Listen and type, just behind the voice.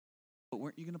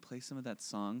weren't you going to play some of that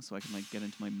song so I can, like, get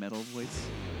into my metal voice?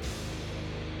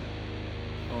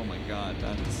 Oh my god,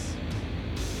 that is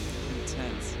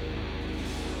intense.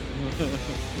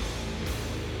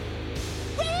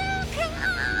 Welcome!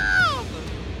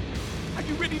 Are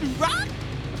you ready to rock?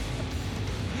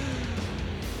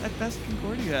 At Best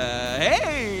Concordia.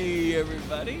 Hey,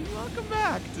 everybody. Welcome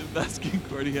back to Best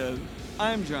Concordia.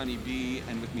 I'm Johnny B,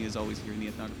 and with me, as always, here in the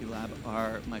Ethnography Lab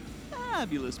are my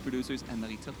fabulous producers,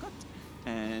 Anne-Marie Turcotte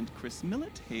and Chris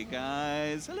Millett. Hey,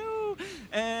 guys. Hello.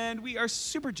 And we are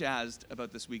super jazzed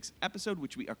about this week's episode,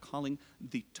 which we are calling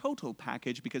The Total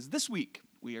Package, because this week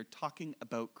we are talking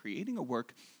about creating a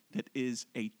work that is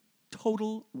a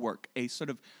total work, a sort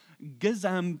of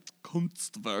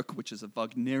Gesamtkunstwerk, which is a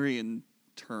Wagnerian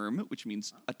term, which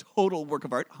means a total work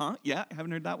of art. Huh? Yeah, I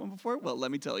haven't heard that one before? Well,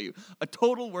 let me tell you. A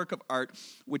total work of art,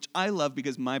 which I love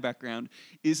because my background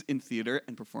is in theater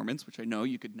and performance, which I know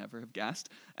you could never have guessed.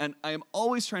 And I am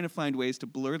always trying to find ways to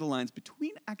blur the lines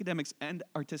between academics and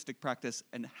artistic practice.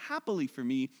 And happily for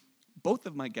me, both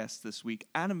of my guests this week,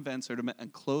 Adam Van Sertima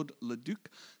and Claude Leduc,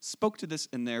 spoke to this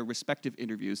in their respective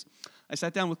interviews. I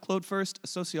sat down with Claude first, a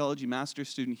sociology master's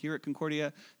student here at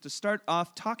Concordia, to start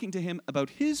off talking to him about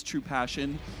his true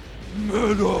passion,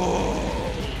 metal.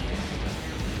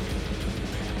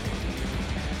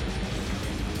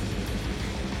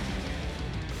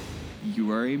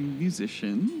 You are a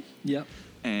musician. Yep.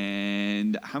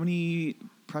 And how many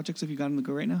projects have you got on the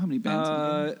go right now? How many bands have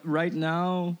you got? Right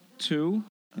now, 2.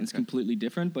 Okay. It's completely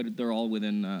different, but they're all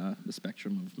within the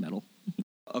spectrum of metal.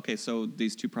 Okay, so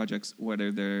these 2 projects, what are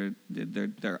they're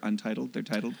untitled? They're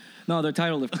titled? No, they're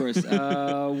titled, of course.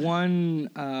 One,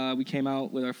 we came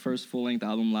out with our first full-length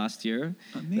album last year.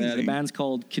 Amazing. The band's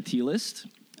called Cathelist.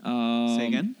 Say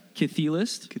again?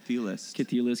 Cathelist.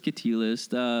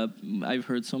 I've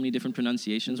heard so many different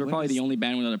pronunciations. We're probably the only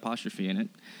band with an apostrophe in it.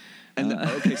 And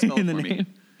okay, spell it in for the me. name.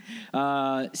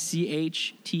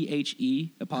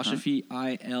 CHTHE apostrophe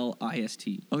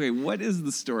ILIST. Okay, what is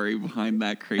the story behind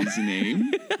that crazy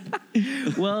name?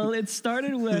 Well, it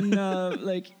started when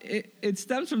it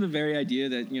stems from the very idea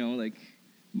that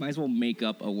might as well make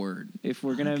up a word if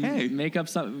we're gonna make up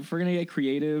something. If we're gonna get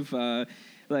creative, I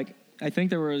think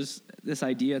there was this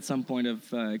idea at some point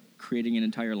of creating an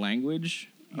entire language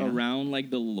around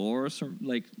the lore,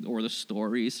 or the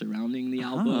story surrounding the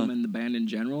album and the band in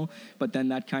general. But then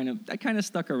that kind of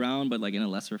stuck around, but in a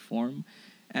lesser form,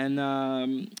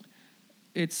 and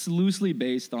it's loosely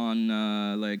based on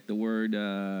the word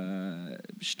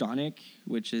Stonik,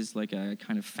 which is a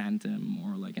kind of phantom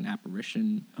or an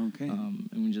apparition. Okay, and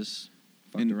we just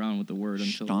fucked around with the word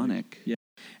until Stonik. Yeah,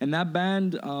 and that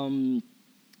band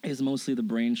is mostly the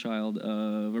brainchild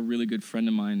of a really good friend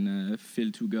of mine,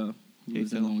 Phil Touga. He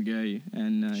lives in Longueuil,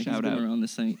 and he's been around the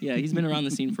scene. Yeah, he's been around the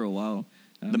scene for a while.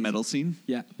 The metal scene?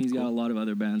 Yeah, he's got a lot of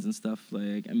other bands and stuff.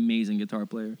 Amazing guitar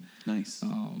player. Nice.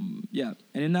 Yeah,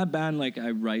 and in that band, I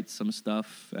write some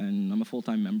stuff, and I'm a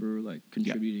full-time member,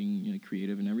 contributing,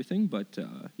 creative and everything. But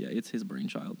it's his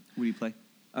brainchild. What do you play?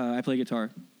 I play guitar,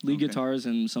 lead guitars,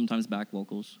 and sometimes back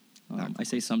vocals. I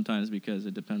say sometimes because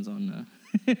it depends on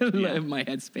my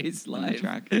headspace live.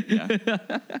 Track. Yeah.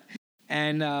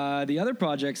 And the other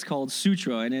project's called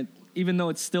Sutra, and even though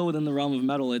it's still within the realm of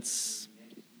metal, it's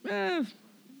I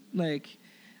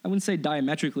wouldn't say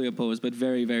diametrically opposed, but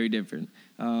very, very different.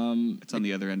 It's on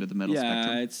the other end of the metal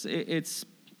spectrum. Yeah, it's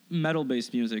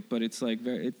metal-based music, but it's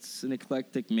it's an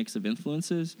eclectic mix of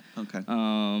influences. Okay.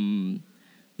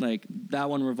 That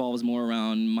one revolves more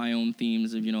around my own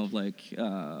themes of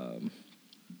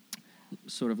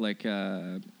sort of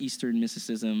Eastern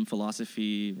mysticism,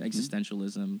 philosophy,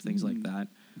 existentialism, things like that.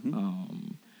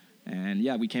 Mm-hmm. And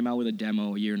we came out with a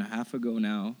demo a year and a half ago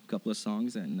now, a couple of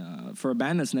songs. And for a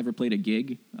band that's never played a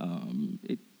gig,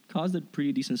 it caused a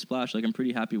pretty decent splash. I'm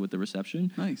pretty happy with the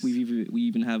reception. Nice. We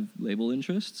even have label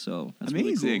interest, so that's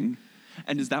amazing. Really cool.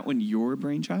 And is that one your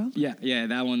brainchild? Yeah,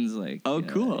 that one's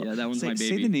cool. Yeah, that one's my baby.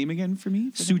 Say the name again for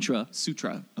me. Sutra.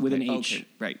 Sutra. Okay. With an H. Okay.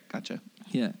 Right, gotcha.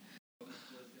 Yeah.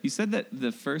 You said that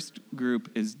the first group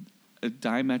is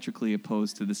diametrically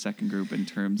opposed to the second group in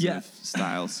terms of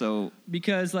style. So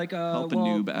because help a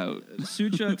noob out.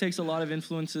 Sutra takes a lot of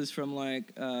influences from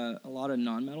a lot of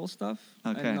non-metal stuff.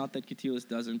 Okay. And not that Cathelist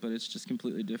doesn't, but it's just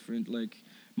completely different.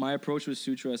 My approach with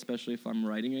Sutra, especially if I'm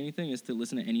writing anything, is to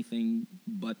listen to anything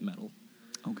but metal.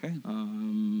 Okay.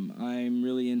 I'm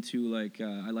really into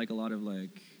I like a lot of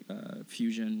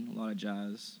fusion, a lot of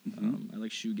jazz. Mm-hmm. I like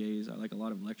shoegaze. I like a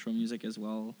lot of electro music as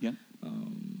well. Yeah.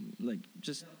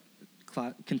 Just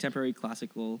contemporary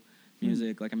classical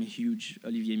music. I'm a huge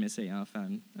Olivier Messiaen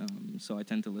fan. So I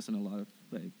tend to listen to a lot of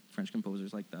French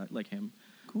composers like that, like him.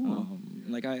 Cool.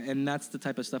 And that's the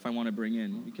type of stuff I want to bring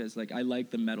in, because like I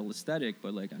like the metal aesthetic,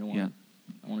 but like I don't want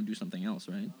I want to do something else,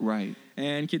 right? Right.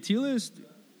 And Katilis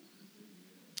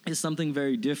is something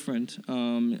very different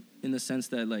in the sense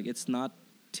that like it's not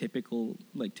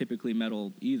typically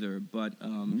metal either, but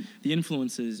the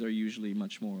influences are usually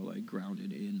much more like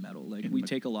grounded in metal. Like we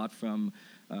take a lot from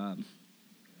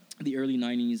the early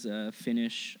 90s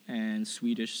Finnish and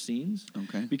Swedish scenes.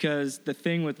 Okay. Because the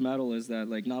thing with metal is that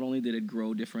like not only did it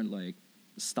grow different like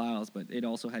styles, but it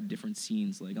also had different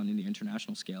scenes like on the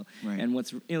international scale. Right. And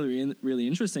what's really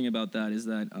interesting about that is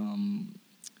that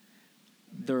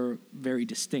they're very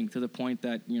distinct, to the point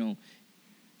that, you know,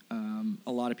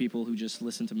 a lot of people who just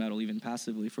listen to metal even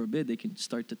passively for a bit, they can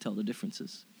start to tell the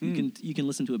differences. You can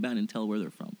listen to a band and tell where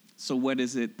they're from. So what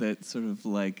is it that sort of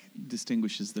like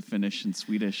distinguishes the Finnish and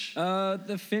Swedish?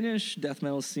 The Finnish death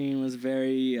metal scene was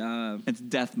very... it's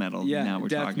death metal now we're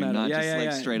death talking, metal. not just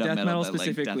like straight up death metal but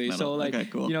specifically. Like death metal. So like, okay,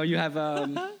 cool. you know, you have...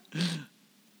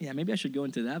 yeah, maybe I should go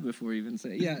into that before we even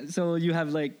say... Yeah, so you have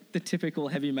like the typical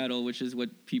heavy metal, which is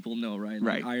what people know, right?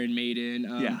 Like Iron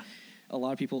Maiden. A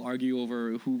lot of people argue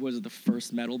over who was the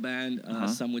first metal band.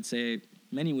 Some would say...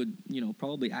 Many would, you know,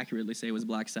 probably accurately say it was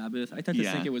Black Sabbath. I tend to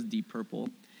think it was Deep Purple.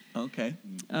 Okay.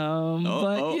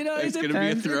 But, you know, it's going to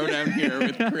be a throwdown here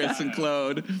with Chris and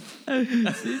Claude.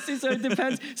 So it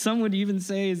depends. Some would even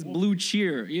say it's Blue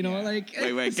Cheer. You know, like...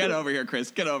 Wait, get over here,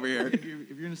 Chris. Get over here. If you're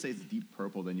going to say it's Deep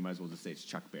Purple, then you might as well just say it's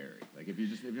Chuck Berry. Like, if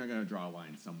you're not going to draw a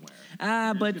line somewhere.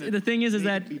 But the thing is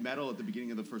that... be metal at the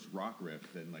beginning of the first rock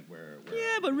riff, then like where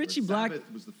but Richie Black...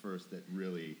 Sabbath was the first that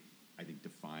really, I think,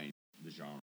 defined the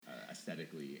genre.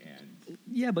 Aesthetically and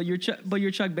but your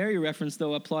Chuck Berry reference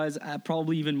though applies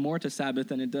probably even more to Sabbath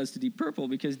than it does to Deep Purple,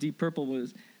 because Deep Purple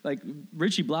was like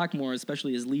Richie Blackmore,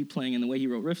 especially his lead playing and the way he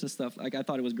wrote riffs and stuff. Like I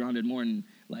thought it was grounded more in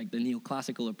like the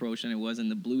neoclassical approach than it was in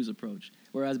the blues approach.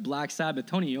 Whereas Black Sabbath,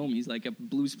 Tony Iommi's like a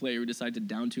blues player who decided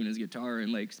to downtune his guitar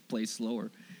and like play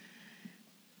slower.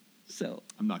 So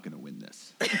I'm not going to win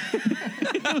this.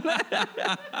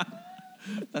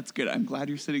 That's good. I'm glad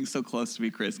you're sitting so close to me,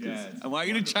 Chris, because I want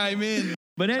you to chime in.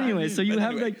 But anyway, so you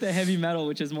have like the heavy metal,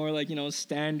 which is more like, you know,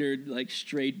 standard, like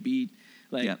straight beat,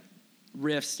 like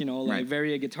riffs, you know, like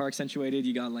very guitar accentuated.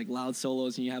 You got like loud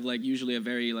solos, and you have like usually a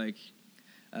very like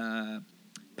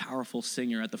powerful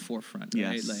singer at the forefront,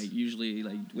 right? Like usually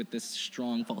like with this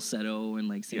strong falsetto and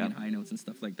like singing high notes and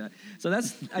stuff like that. So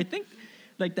that's, I think...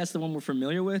 Like, that's the one we're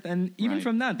familiar with. And even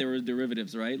from that, there were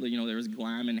derivatives, right? Like, you know, there was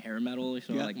glam and hair metal,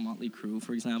 so like Motley Crue,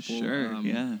 for example. Sure,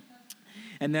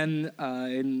 And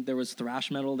then there was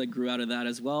thrash metal that grew out of that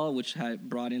as well, which had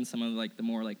brought in some of, like, the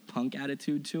more, like, punk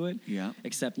attitude to it. Yeah.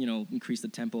 Except, you know, increased the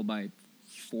tempo by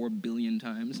 4 billion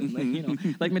times. And, like, you know,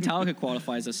 like Metallica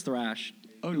qualifies as thrash.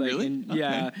 Oh, like, really? And,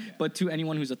 yeah, but to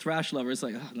anyone who's a thrash lover, it's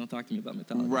like, oh, don't talk to me about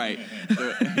Metallica. Right.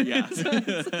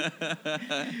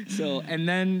 So, and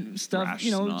then stuff, thrash you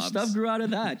know, snobs. Stuff grew out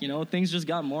of that. You know, things just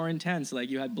got more intense.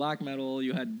 Like, you had black metal,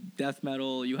 you had death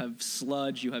metal, you have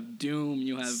sludge, you have doom,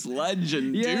 you have... Sludge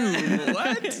and doom?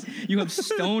 What? You have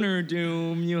stoner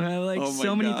doom, you have, like,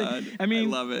 so many things. I mean...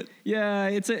 I love it. Yeah,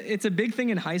 it's a big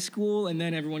thing in high school, and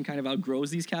then everyone kind of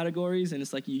outgrows these categories, and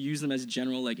it's like you use them as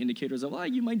general, like, indicators of,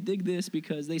 you might dig this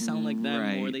because they sound like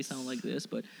that, or they sound like this,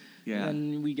 but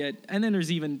then and then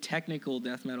there's even technical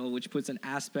death metal, which puts an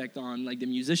aspect on like the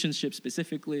musicianship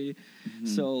specifically.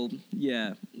 So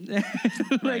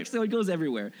so it goes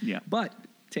everywhere. Yeah. But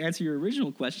to answer your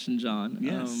original question,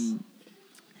 John,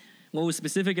 what was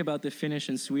specific about the Finnish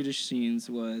and Swedish scenes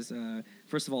was,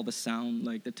 first of all, the sound,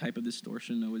 like the type of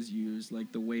distortion that was used,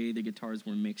 like the way the guitars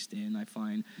were mixed in. I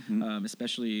find,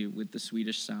 especially with the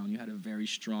Swedish sound, you had a very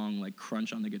strong like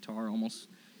crunch on the guitar, almost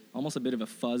a bit of a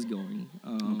fuzz going.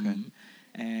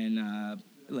 And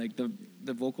like the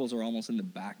vocals are almost in the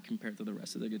back compared to the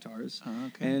rest of the guitars.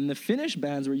 And the Finnish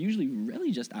bands were usually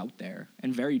really just out there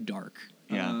and very dark.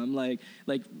 Like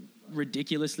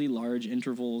ridiculously large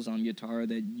intervals on guitar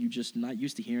that you just not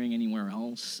used to hearing anywhere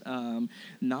else.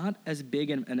 Not as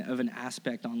big of an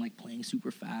aspect on like playing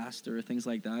super fast or things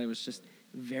like that. It was just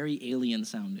very alien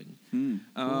sounding.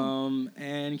 Cool.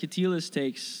 And Katilis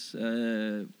takes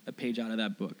a page out of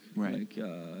that book. Right.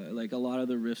 Like a lot of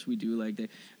the riffs we do, like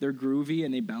they're groovy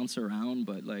and they bounce around,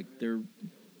 but like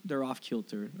they're off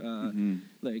kilter.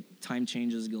 Like time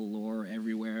changes galore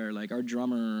everywhere. Like our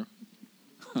drummer,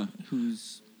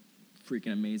 who's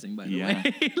freaking amazing, by the way.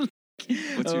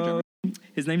 What's your drummer?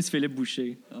 His name's Philippe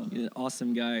Boucher. He's an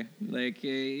awesome guy. Like,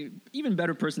 even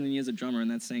better person than he is a drummer, and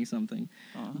that's saying something.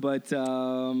 But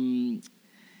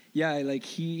yeah, like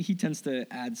he tends to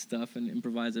add stuff and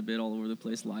improvise a bit all over the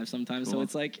place live sometimes. Cool. So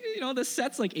it's like, the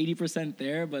set's like 80%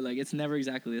 there, but like it's never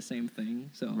exactly the same thing.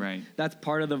 So that's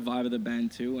part of the vibe of the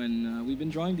band too. And we've been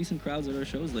drawing decent crowds at our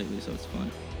shows lately, so it's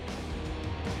fun.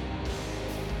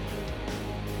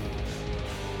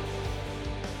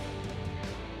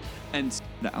 And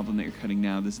the album that you're cutting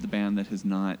now, this is the band that has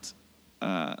not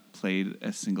played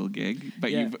a single gig,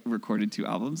 but you've recorded 2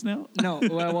 albums now? No,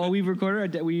 well, we've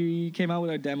recorded, we came out with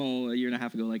our demo a year and a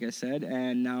half ago, like I said,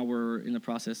 and now we're in the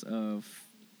process of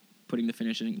putting the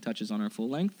finishing touches on our full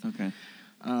length. Okay.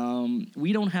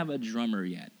 We don't have a drummer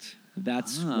yet.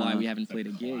 That's why we haven't played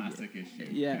a gig. Classic issue.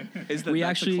 Yeah. That's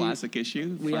a classic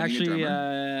issue? We actually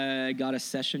got a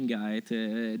session guy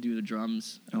to do the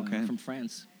drums from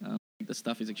France. The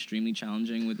stuff is extremely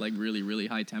challenging with like really, really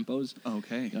high tempos.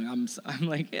 Okay. I'm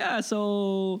like,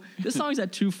 so this song's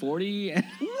at 240 and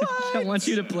I want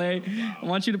you to play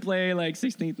like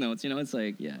 16th notes. It's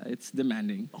like, it's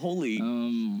demanding. Holy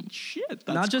shit. That's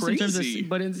not just crazy. in terms of,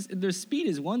 but their speed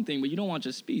is one thing, but you don't want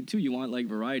just speed too. You want like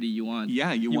variety. You want it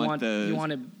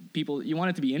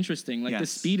to be interesting. Like the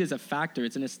speed is a factor.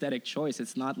 It's an aesthetic choice.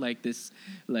 It's not like this,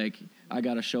 like I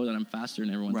got to show that I'm faster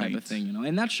than everyone type of thing,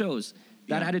 and that shows.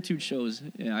 That attitude shows,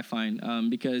 I find,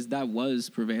 because that was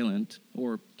prevalent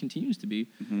or continues to be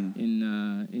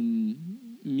in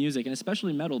music, and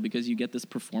especially metal, because you get this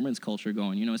performance culture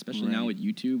going, especially now with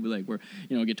YouTube, like where,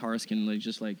 guitarists can like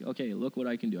just like, okay, look what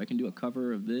I can do. I can do a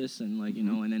cover of this and like,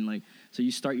 and then like, so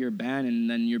you start your band and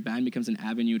then your band becomes an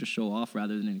avenue to show off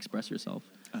rather than express yourself.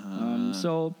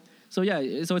 So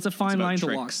it's a fine line to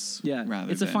walk. Yeah,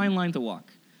 it's a fine line to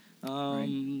walk.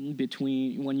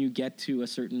 Between when you get to a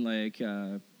certain like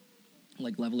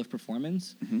level of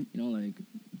performance, like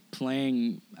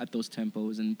playing at those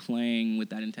tempos and playing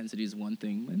with that intensity is one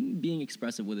thing, and being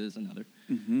expressive with it is another.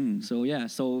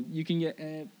 So you can get.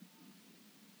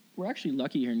 We're actually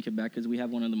lucky here in Quebec because we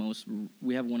have one of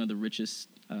the richest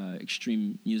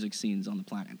extreme music scenes on the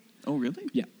planet. Oh, really?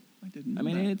 Yeah, I didn't know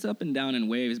that. It's up and down in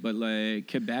waves, but like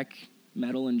Quebec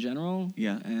metal in general,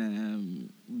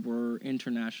 we're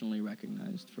internationally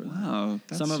recognized for that. Wow,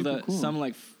 that's cool.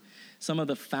 Some of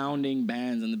the founding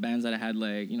bands and the bands that had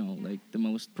like the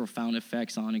most profound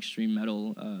effects on extreme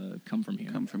metal come from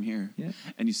here. Yeah,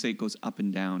 and you say it goes up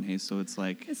and down. Hey, so it's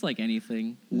like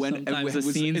anything. Sometimes the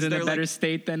scene's in a better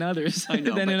state than others. I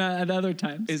know, than at other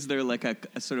times. Is there like a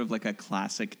sort of like a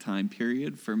classic time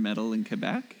period for metal in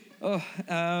Quebec? Oh,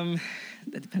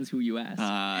 that depends who you ask.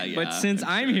 But since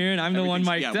I'm here and I'm the one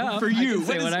mic'd up, for you, I can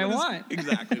say what I want.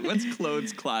 Exactly. What's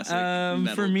Claude's classic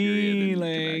metal for me,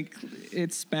 like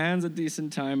it spans a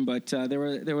decent time, but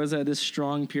there was this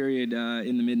strong period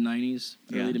in the mid '90s,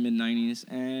 early to mid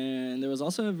 '90s, and there was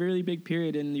also a really big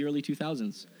period in the early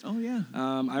 2000s. Oh yeah.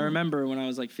 I remember when I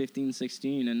was like 15,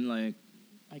 16, and like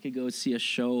I could go see a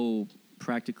show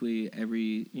practically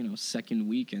every second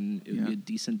week, and it would be a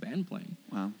decent band playing.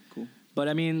 Wow, cool. But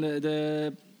I mean,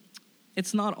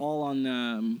 it's not all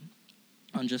on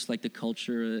just like the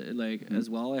culture, as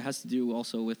well. It has to do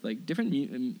also with like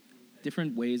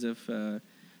different ways of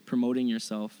promoting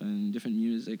yourself, and different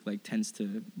music like tends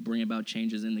to bring about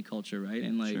changes in the culture, right?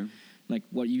 And like like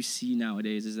what you see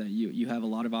nowadays is that you have a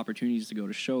lot of opportunities to go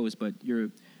to shows, but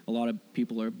a lot of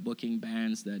people are booking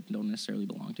bands that don't necessarily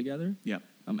belong together. Yeah.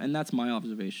 And that's my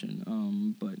observation.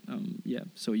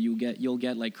 So you'll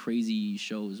get like crazy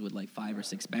shows with like 5 or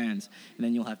 6 bands, and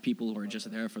then you'll have people who are just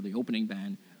there for the opening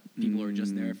band, people who are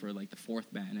just there for like the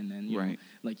 4th band, and then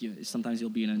sometimes you'll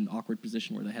be in an awkward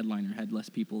position where the headliner had less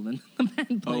people than the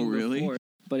band playing before.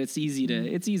 But it's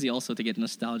easy also to get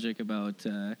nostalgic about.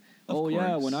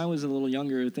 When I was a little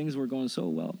younger, things were going so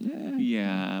well. Yeah.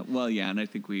 Yeah. Well, yeah, and I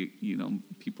think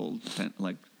people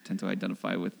tend to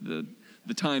identify with the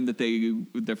time that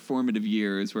their formative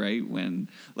years, right? When,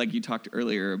 like you talked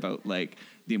earlier about like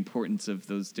the importance of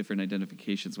those different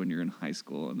identifications when you're in high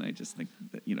school, and I just think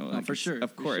that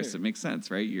of course it makes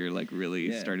sense, right? You're like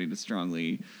really starting to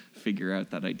strongly figure out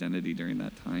that identity during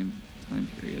that time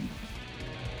period.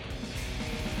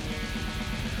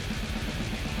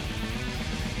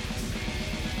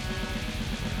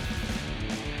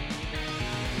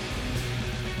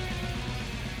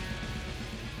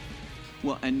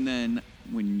 Well, and then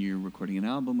when you're recording an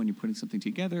album, when you're putting something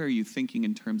together, are you thinking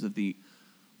in terms of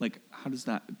how does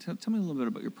that, tell me a little bit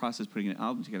about your process putting an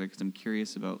album together, because I'm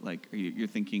curious about, like, you're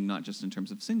thinking not just in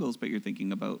terms of singles, but you're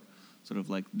thinking about sort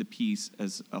of like the piece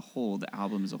as a whole, the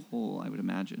album as a whole, I would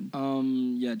imagine.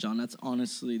 Yeah, John, that's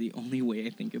honestly the only way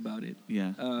I think about it.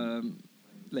 Yeah.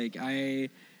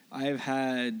 I've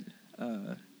had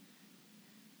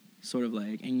sort of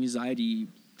like anxiety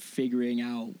figuring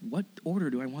out what order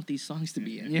do I want these songs to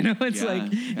be in. You know, it's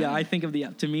I think of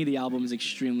to me, the album is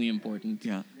extremely important.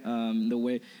 Yeah. The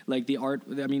way, like the art,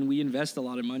 I mean, we invest a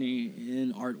lot of money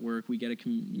in artwork. We get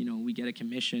a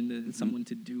commission to someone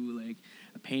to do like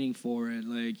a painting for it.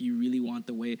 Like you really want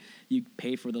the way you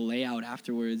pay for the layout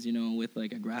afterwards, you know, with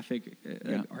like a graphic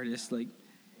artist, like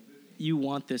you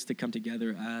want this to come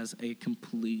together as a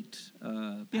complete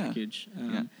package.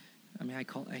 I mean,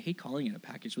 I hate calling it a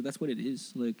package, but that's what it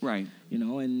is. Like, right. You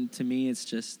know, and to me, it's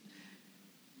just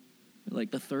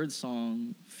like the third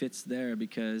song fits there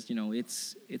because, you know,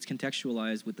 it's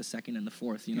contextualized with the second and the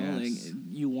fourth, you know, like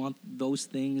you want those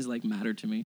things like matter to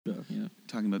me. So, yeah.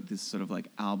 Talking about this sort of like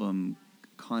album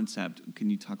concept, can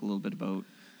you talk a little bit about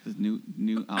the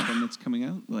new album that's coming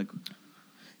out? Like,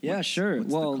 yeah, sure.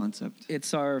 What's the concept?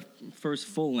 It's our first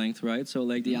full length, right? So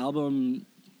like the album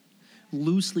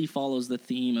loosely follows the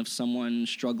theme of someone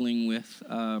struggling with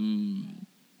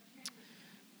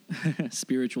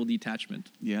spiritual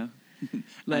detachment. Yeah.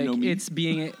 Like it's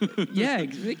being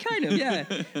kind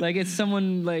of like it's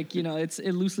someone like, you know, it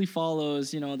loosely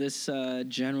follows, you know, this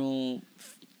general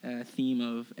theme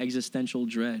of existential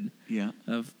dread,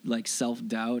 of like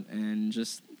self-doubt and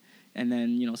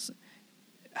then, you know,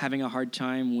 having a hard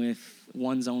time with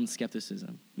one's own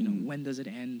skepticism. You know, when does it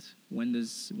end? When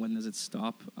does it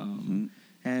stop?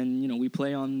 And, you know, we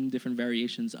play on different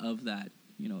variations of that,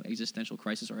 you know, existential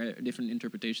crisis or different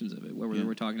interpretations of it, where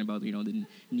we're talking about, you know, the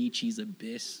Nietzsche's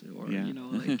abyss or, you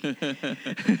know,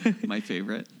 like... My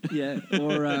favorite. Yeah.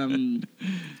 Or,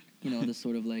 you know, the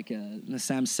sort of like the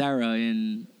samsara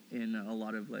in a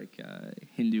lot of like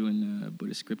Hindu and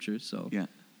Buddhist scriptures. So, yeah.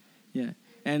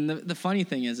 And the funny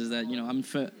thing is that, you know,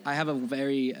 I have a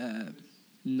very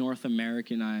North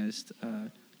Americanized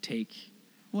take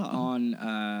on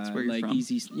like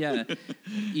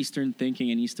Eastern thinking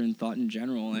and Eastern thought in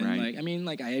general. And like, I mean,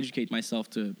 like I educate myself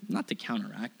not to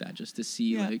counteract that, just to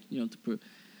see like, you know,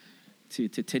 to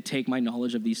take my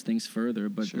knowledge of these things further.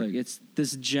 But like it's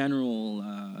this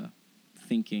general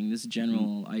thinking, this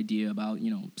general idea about, you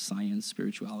know, science,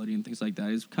 spirituality, and things like that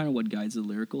is kind of what guides the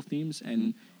lyrical themes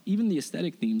and even the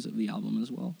aesthetic themes of the album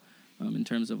as well, in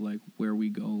terms of like where we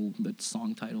go, the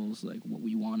song titles, like what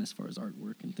we want as far as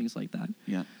artwork and things like that.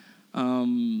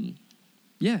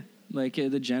 Like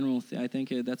the general I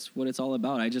think that's what it's all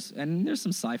about. And there's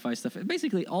some sci-fi stuff.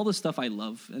 Basically all the stuff I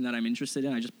love and that I'm interested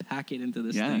in, I just pack it into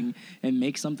this thing and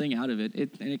make something out of it.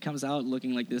 And it comes out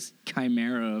looking like this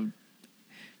chimera of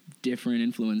different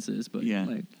influences, but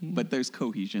but there's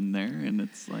cohesion there, and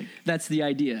it's like that's the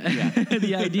idea.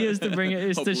 The idea is to bring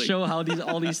it to show how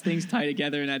all these things tie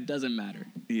together, and that doesn't matter.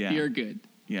 You're good.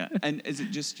 And is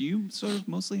it just you sort of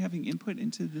mostly having input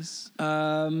into this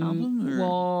album? Or?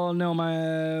 Well, no,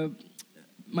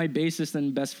 my bassist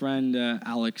and best friend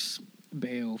Alex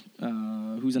Bayo,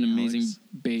 who's an amazing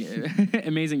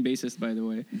amazing bassist, by the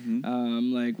way.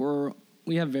 Like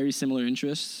we have very similar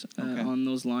interests on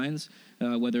those lines,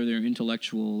 whether they're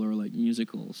intellectual or like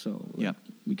musical. So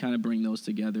we kind of bring those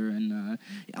together. And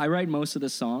I write most of the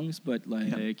songs, but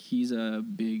like he's a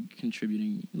big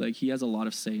contributing. Like he has a lot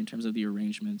of say in terms of the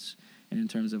arrangements and in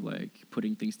terms of like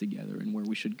putting things together and where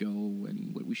we should go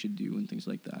and what we should do and things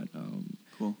like that.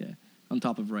 Cool. Yeah. On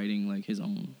top of writing like his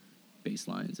own bass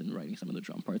lines and writing some of the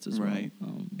drum parts as well.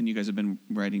 And you guys have been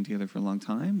writing together for a long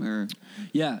time, or?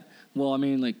 Yeah. Well, I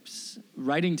mean, like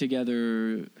writing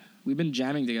together, we've been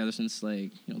jamming together since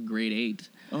like, you know, grade 8.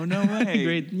 Oh, no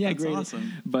way. That's grade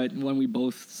awesome. 8. But when we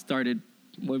both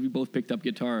picked up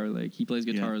guitar, like he plays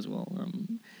guitar as well.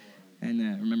 And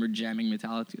I remember jamming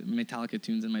Metallica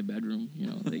tunes in my bedroom, you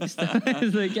know, like stuff.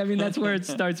 Like, I mean, that's where it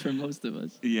starts for most of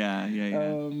us.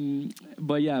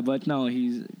 But no,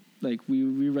 he's like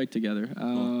we write together,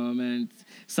 and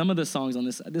some of the songs on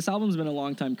this album's been a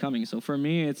long time coming. So for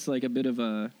me, it's like a bit of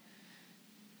a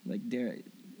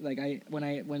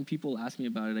when people ask me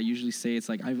about it, I usually say it's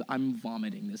like I'm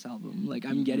vomiting this album. Like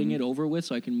I'm getting it over with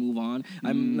so I can move on.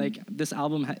 I'm like this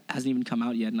album hasn't even come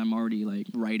out yet, and I'm already like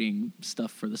writing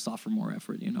stuff for the sophomore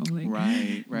effort. You know, like,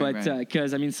 But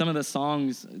because I mean, some of the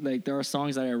songs, like there are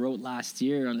songs that I wrote last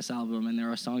year on this album, and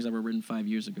there are songs that were written 5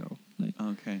 years ago. Like,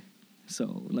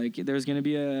 so, like, there's going to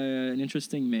be an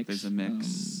interesting mix. There's a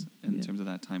mix in terms of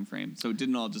that time frame. So it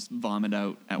didn't all just vomit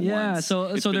out at once. Yeah,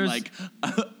 so there's like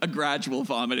a gradual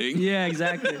vomiting. Yeah,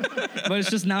 exactly. But it's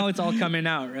just now it's all coming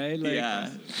out, right?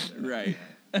 Like, right.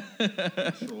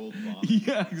 Controlled vomit.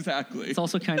 Yeah, exactly. It's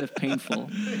also kind of painful.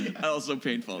 Also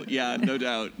painful. Yeah, no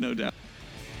doubt.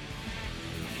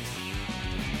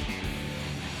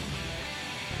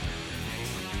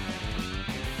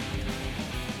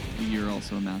 you're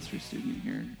also a master's student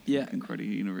here at Concordia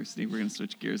University. We're going to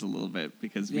switch gears a little bit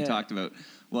because we talked about,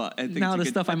 well, I think now the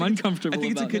stuff I'm uncomfortable about. I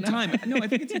think it's a good time. No, I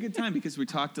think it's a good time because we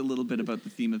talked a little bit about the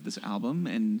theme of this album,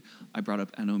 and I brought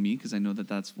up Anomi because I know that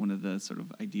that's one of the sort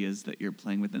of ideas that you're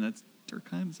playing with, and that's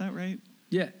Durkheim, is that right?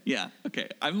 Yeah. Yeah. Okay.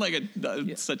 I'm like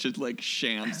such a like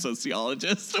sham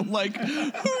sociologist. I'm like,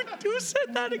 who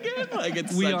said that again? Like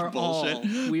it's such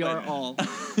bullshit. We are all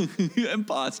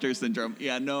imposter syndrome.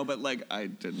 Yeah. No, but like I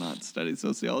did not study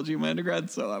sociology in my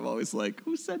undergrad, so I'm always like,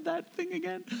 who said that thing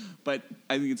again? But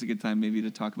I think it's a good time maybe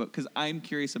to talk about because I'm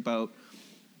curious about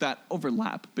that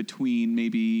overlap between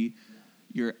maybe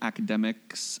your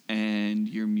academics and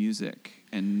your music.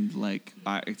 And like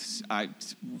I,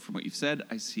 from what you've said,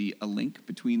 I see a link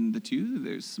between the two.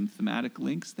 There's some thematic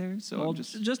links there. So well,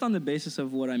 just on the basis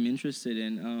of what I'm interested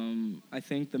in, I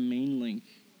think the main link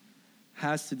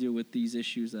has to do with these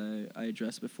issues I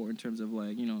addressed before in terms of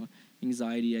like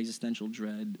anxiety, existential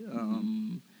dread,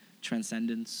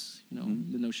 transcendence.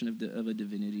 The notion of a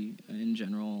divinity in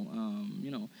general.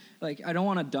 Like I don't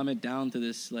want to dumb it down to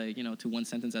this to one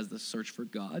sentence as the search for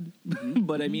God,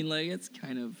 but I mean like it's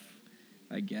kind of.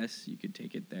 I guess you could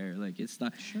take it there. Like it's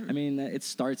not. Sure. I mean, it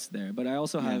starts there, but I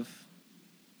also have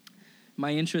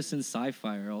my interests in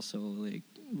sci-fi are also like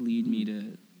lead me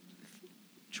to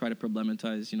try to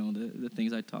problematize, the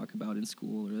things I talk about in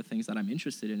school or the things that I'm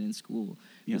interested in school.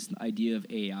 Yeah. This idea of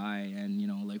AI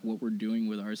and like what we're doing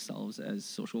with ourselves as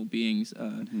social beings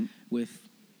with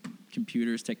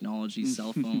computers, technology,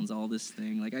 cell phones, all this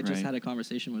thing. Like I just had a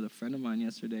conversation with a friend of mine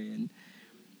yesterday and.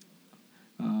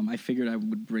 I figured I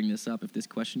would bring this up if this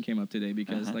question came up today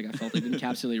because I felt it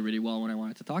encapsulated really well what I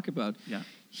wanted to talk about. Yeah.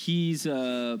 He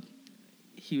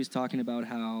was talking about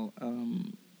how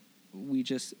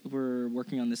we're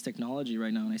working on this technology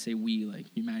right now, and I say we,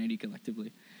 like humanity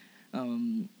collectively,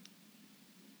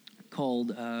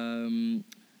 called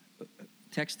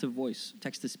text to voice,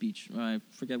 text to speech. I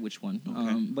forget which one,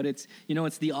 but it's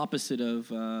it's the opposite of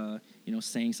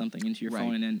saying something into your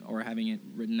phone and or having it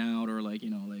written out or like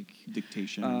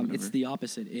dictation. Or it's the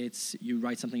opposite. It's you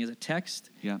write something as a text,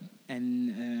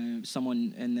 and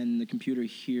then the computer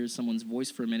hears someone's voice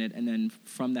for a minute, and then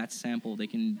from that sample they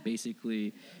can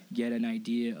basically get an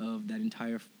idea of that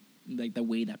entire like the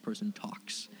way that person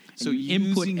talks. So you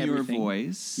using your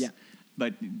voice,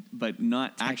 but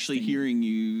not texting. Actually hearing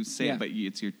you say it, but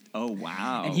it's your, oh,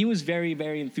 wow. And he was very,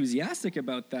 very enthusiastic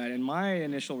about that. And my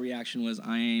initial reaction was,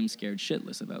 I am scared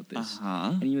shitless about this.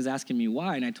 And he was asking me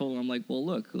why. And I told him, I'm like, well,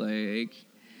 look, like,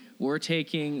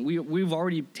 we've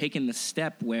already taken the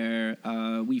step where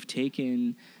we've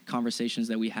taken conversations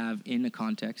that we have in a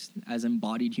context as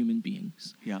embodied human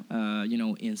beings. Yeah.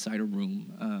 Inside a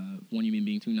room, one human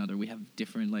being to another, we have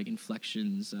different like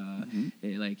inflections.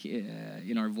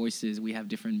 In our voices, we have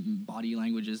different body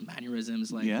languages,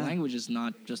 mannerisms. Like language is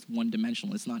not just one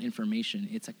dimensional. It's not information.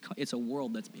 It's a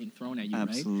world that's being thrown at you.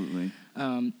 Absolutely.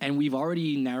 Right. And we've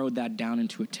already narrowed that down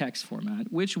into a text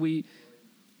format, which we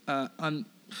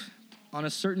on a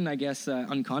certain, I guess,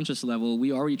 unconscious level,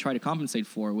 we already try to compensate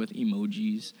for with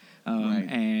emojis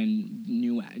and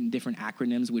new different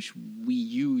acronyms, which we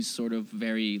use sort of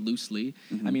very loosely.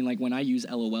 I mean, like when I use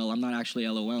LOL, I'm not actually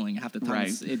LOLing. Half the time,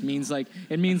 it means like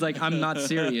I'm not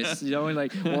serious, or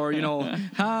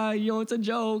hi, it's a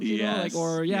joke,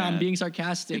 I'm being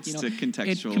sarcastic. It's to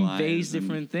contextualize. It conveys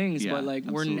different things, but like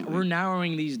we're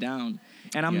narrowing these down.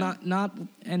 And I'm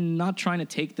not trying to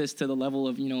take this to the level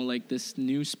of like this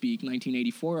newspeak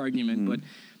 1984 argument,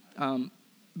 but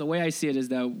the way I see it is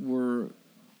that we're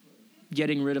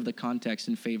getting rid of the context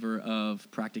in favor of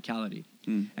practicality,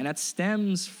 and that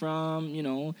stems from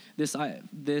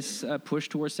this push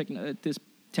towards this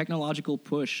technological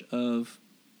push of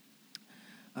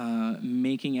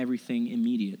making everything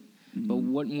immediate. But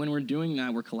when we're doing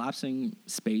that, we're collapsing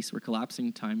space, we're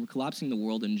collapsing time, we're collapsing the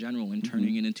world in general and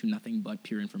turning it into nothing but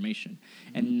pure information.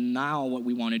 And now what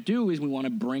we want to do is we want to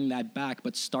bring that back,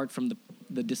 but start from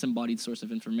the disembodied source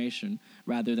of information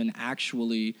rather than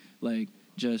actually like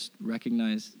just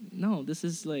recognize, no, this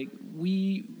is like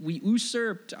we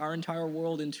usurped our entire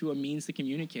world into a means to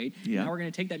communicate. Yeah. Now we're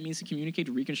going to take that means to communicate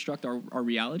to reconstruct our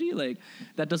reality. Like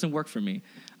that doesn't work for me.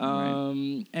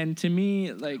 And to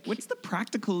me, like, what's the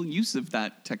practical use of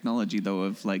that technology though,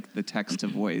 of like the text to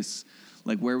voice?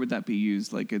 Like, where would that be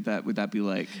used? Like, would that be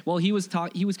like? Well, he was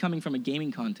coming from a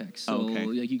gaming context, so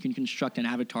like you can construct an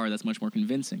avatar that's much more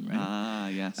convincing, right? Ah,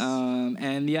 yes.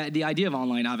 And the idea of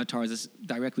online avatars is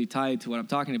directly tied to what I'm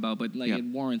talking about, but like it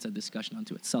warrants a discussion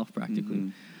unto itself,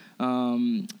 practically.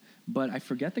 But I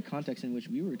forget the context in which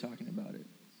we were talking about it.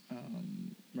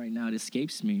 Right now, it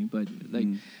escapes me. But like,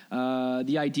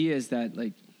 the idea is that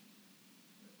like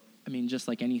just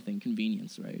like anything,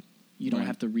 convenience, right? You don't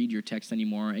have to read your text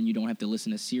anymore, and you don't have to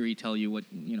listen to Siri tell you what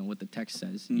the text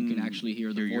says. You can actually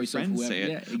hear the voice of whoever. Say it.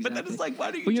 Yeah, exactly. But then it's like, why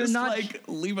don't you just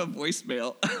leave a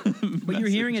voicemail? But you're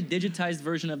hearing a digitized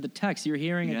version of the text. You're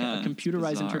hearing a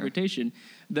computerized interpretation.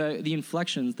 The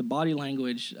inflections, the body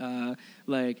language,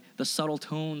 like the subtle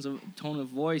tone of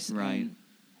voice, and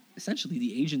essentially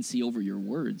the agency over your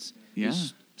words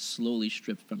is slowly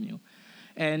stripped from you.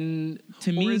 And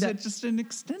to me, is it just an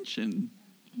extension?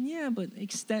 Yeah, but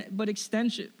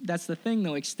extension. That's the thing,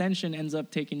 though. Extension ends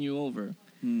up taking you over.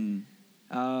 The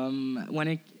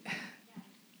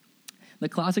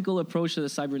classical approach to the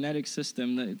cybernetic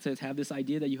system, to have this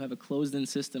idea that you have a closed-in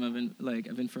system of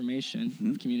information,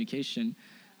 of communication.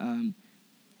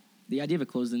 The idea of a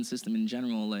closed-in system in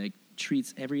general,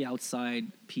 treats every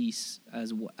outside piece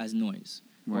as noise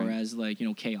or as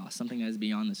chaos, something that is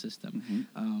beyond the system.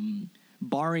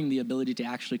 Barring the ability to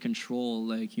actually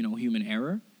control human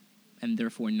error and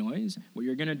therefore noise, what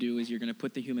you're going to do is you're going to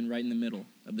put the human right in the middle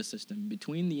of the system,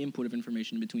 between the input of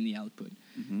information and between the output.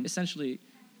 Essentially,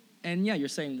 and you're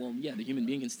saying, well, the human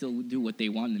being can still do what they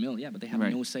want in the middle. Yeah, but they have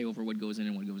no say over what goes in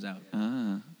and what goes out.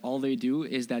 All they do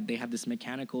is that they have this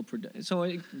mechanical... so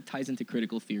it ties into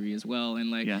critical theory as well.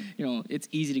 And it's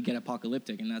easy to get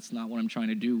apocalyptic, and that's not what I'm trying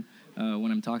to do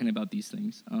when I'm talking about these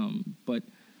things. But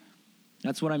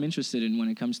that's what I'm interested in when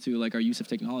it comes to our use of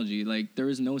technology. There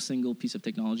is no single piece of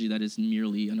technology that is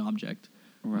merely an object.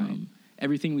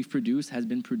 Everything we've produced has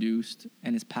been produced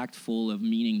and is packed full of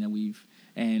meaning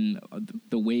and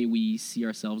the way we see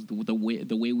ourselves,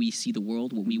 the way we see the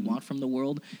world, what we want from the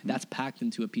world, that's packed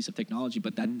into a piece of technology.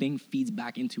 But that thing feeds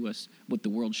back into us what the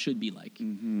world should be like.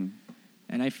 And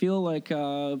I feel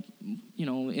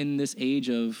in this age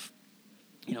of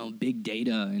big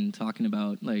data and talking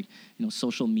about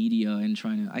social media and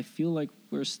I feel like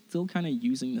we're still kind of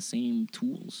using the same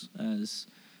tools as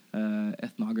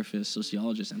ethnographers,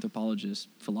 sociologists, anthropologists,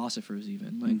 philosophers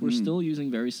even. We're still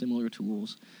using very similar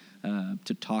tools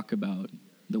to talk about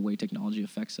the way technology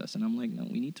affects us. And I'm like, no,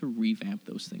 we need to revamp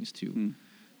those things too.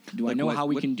 Do I know how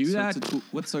we can do that?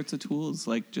 What sorts of tools?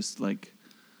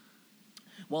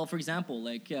 Well, for example,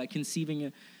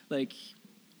 conceiving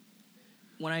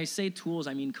when I say tools,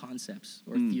 I mean concepts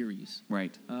or theories.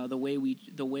 Right. The way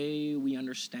we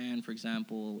understand, for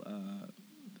example,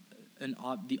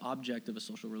 the object of a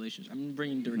social relationship. I'm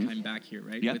bringing Durkheim back here,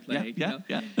 right? Yeah.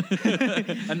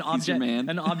 An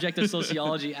object of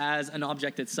sociology as an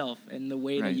object itself, and the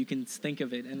way that you can think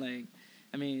of it, and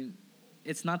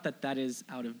it's not that is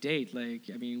out of date. We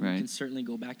can certainly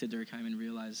go back to Durkheim and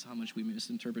realize how much we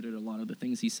misinterpreted a lot of the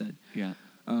things he said. Yeah.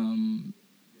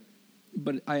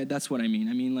 But that's what I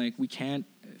mean. We can't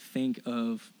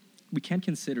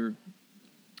consider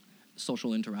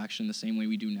social interaction the same way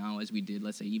we do now as we did,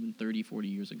 let's say, even 30, 40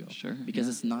 years ago. Sure. Because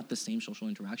it's not the same social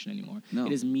interaction anymore. No.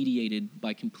 It is mediated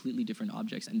by completely different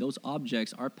objects. And those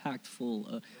objects are packed full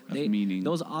of meaning.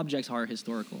 Those objects are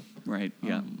historical. Right,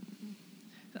 yeah.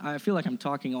 I feel like I'm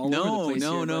talking all over the place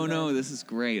here. No. This is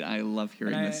great. I love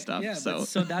hearing this stuff. Yeah, so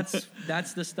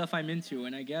that's the stuff I'm into.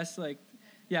 And I guess, I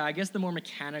guess the more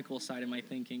mechanical side of my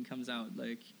thinking comes out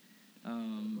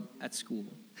at school.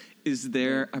 Is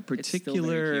there a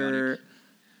particular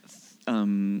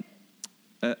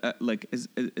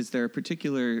is there a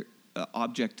particular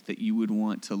object that you would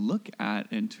want to look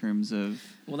at in terms of?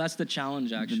 Well, that's the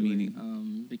challenge actually. The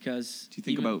meaning. Because do you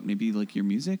think about maybe your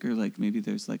music, or maybe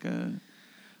there's a?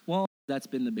 Well, that's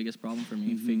been the biggest problem for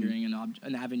me, figuring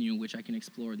an avenue in which I can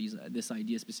explore this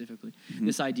idea specifically.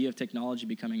 This idea of technology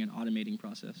becoming an automating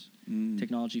process.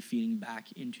 Technology feeding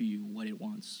back into you what it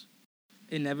wants.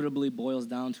 Inevitably boils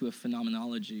down to a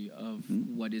phenomenology of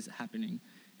what is happening.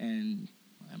 And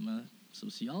I'm a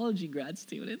sociology grad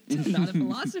student, not a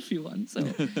philosophy one. So,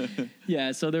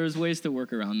 so there's ways to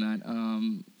work around that.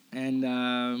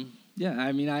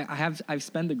 I've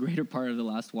spent the greater part of the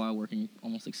last while working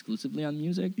almost exclusively on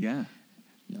music. Yeah.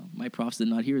 No, my profs did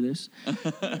not hear this.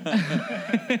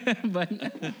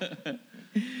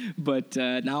 But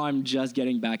now I'm just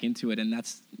getting back into it. And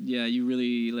that's, you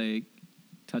really,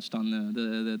 touched on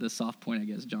the soft point, I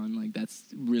guess, John.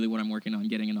 That's really what I'm working on,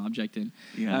 getting an object in.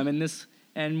 Yeah.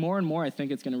 And more, I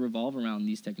think it's going to revolve around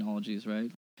these technologies,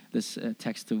 right? This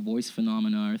text-to-voice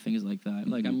phenomena or things like that.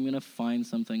 I'm going to find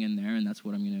something in there, and that's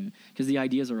what I'm going to... Because the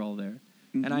ideas are all there.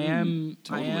 And I am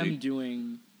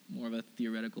doing more of a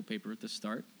theoretical paper at the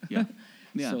start. Yeah.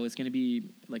 So it's going to be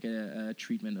a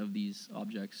treatment of these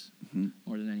objects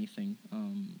more than anything.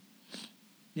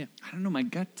 I don't know. My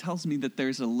gut tells me that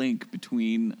there's a link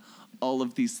between all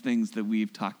of these things that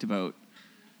we've talked about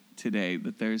today,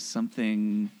 that there's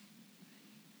something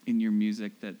in your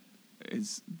music that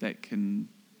there's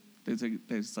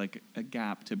like a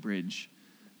gap to bridge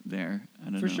there. I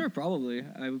don't know. For sure, probably.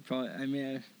 I would probably. I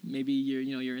mean, maybe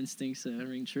your instincts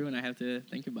ring true, and I have to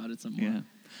think about it some more. Yeah,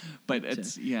 but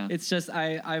it's just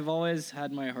I've always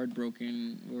had my heart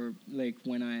broken, or like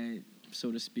when I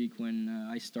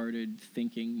started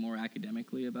thinking more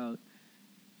academically about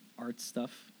art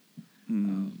stuff.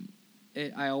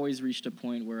 I always reached a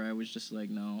point where I was just like,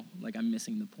 no, like I'm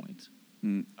missing the point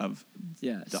of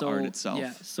the art itself.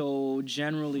 Yeah. So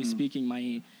generally speaking,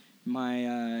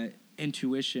 my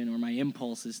intuition or my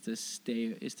impulse is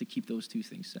to keep those two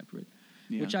things separate,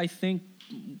 which I think,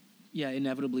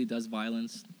 inevitably does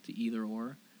violence to either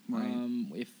or. Right.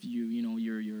 If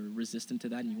you're resistant to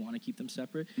that and you want to keep them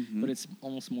separate, but it's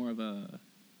almost more of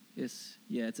it's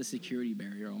a security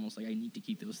barrier, almost like I need to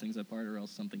keep those things apart or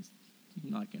else something's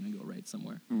not going to go right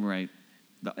somewhere. Right.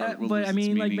 But I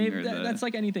mean, like maybe that's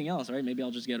like anything else, right? Maybe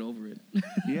I'll just get over it.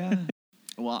 Yeah.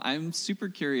 Well, I'm super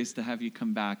curious to have you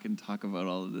come back and talk about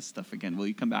all of this stuff again. Will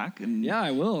you come back? Yeah, I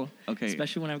will. Okay.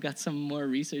 Especially when I've got some more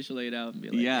research laid out and be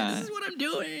like, this is what I'm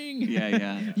doing.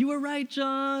 Yeah. You were right,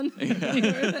 John.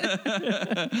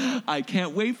 I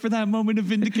can't wait for that moment of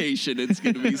vindication. It's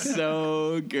going to be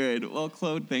so good. Well,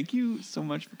 Claude, thank you so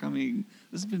much for coming.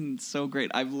 This has been so great.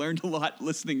 I've learned a lot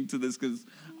listening to this because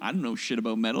I don't know shit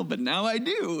about metal, but now I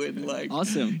do. And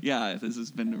awesome. Yeah, this has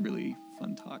been a really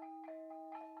fun talk.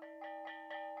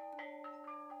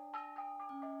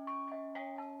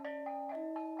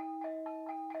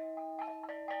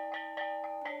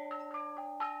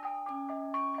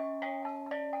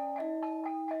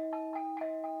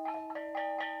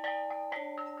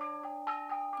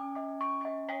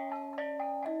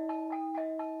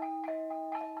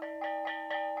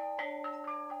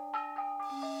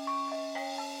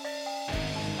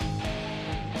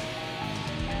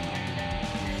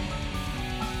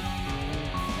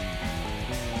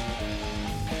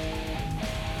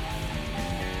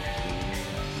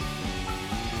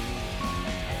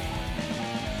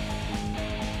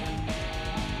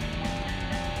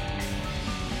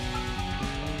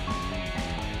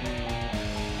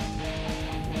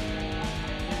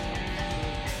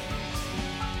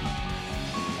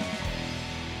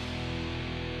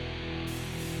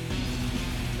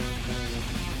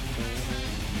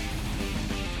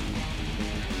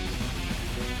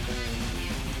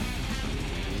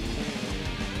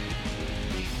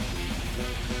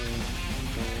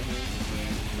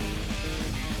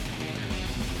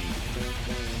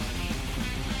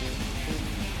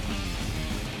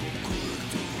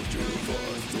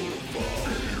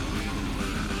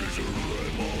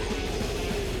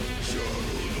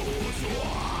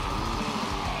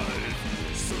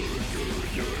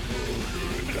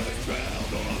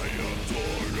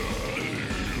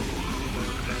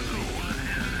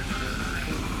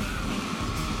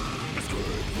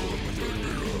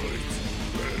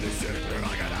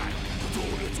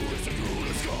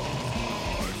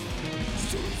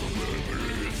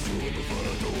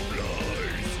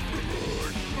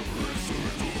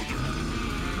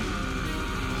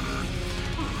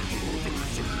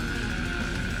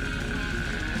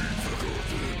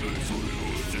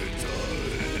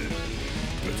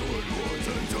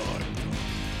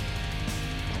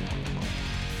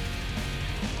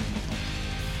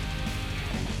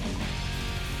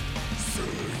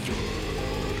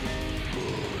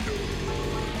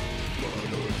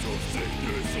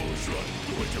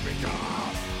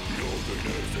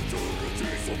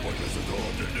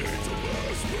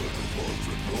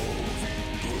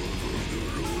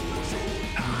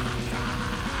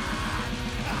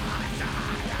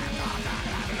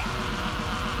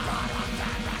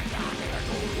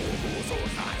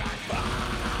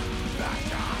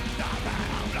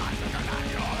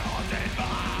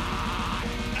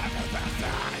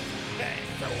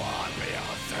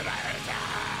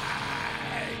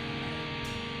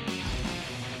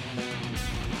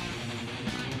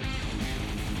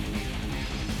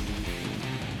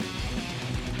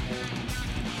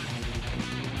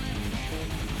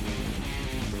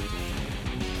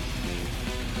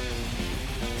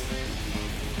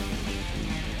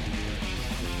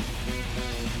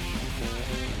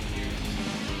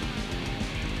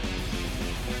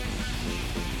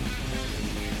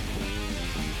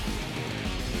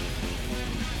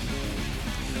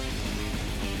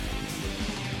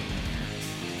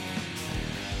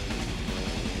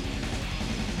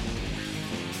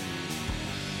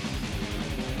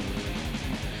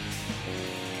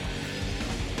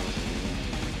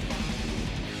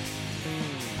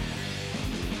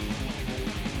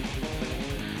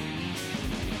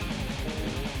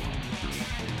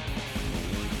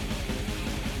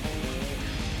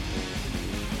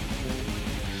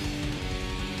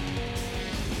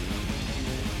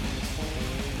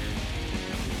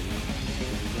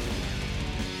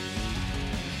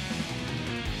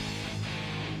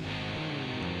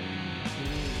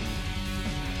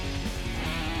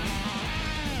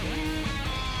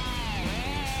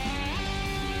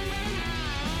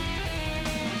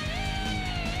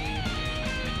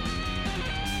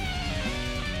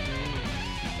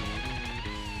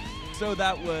 So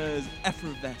that was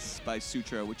Effervesce by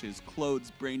Sutra, which is Claude's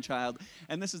brainchild.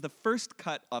 And this is the first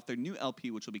cut off their new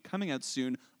LP, which will be coming out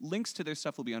soon. Links to their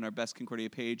stuff will be on our Best Concordia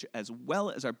page, as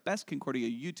well as our Best Concordia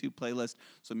YouTube playlist.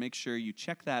 So make sure you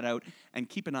check that out and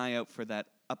keep an eye out for that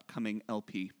upcoming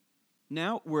LP.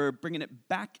 Now we're bringing it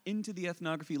back into the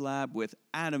ethnography lab with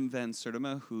Adam Van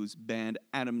Sertima, whose band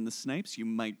Adam the Snipes, you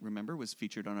might remember, was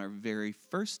featured on our very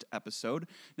first episode.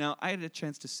 Now, I had a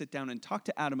chance to sit down and talk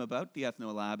to Adam about the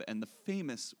Ethno Lab and the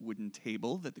famous wooden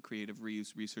table that the Creative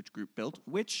Reuse Research Group built,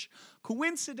 which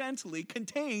coincidentally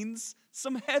contains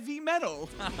some heavy metal.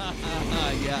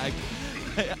 Yeah,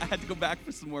 I had to go back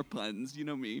for some more puns. You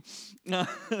know me.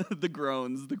 The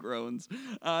groans.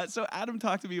 So Adam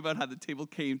talked to me about how the table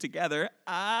came together.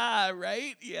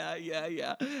 Right? Yeah.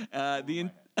 The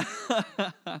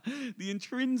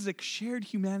intrinsic shared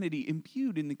humanity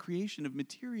imbued in the creation of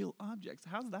material objects.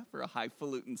 How's that for a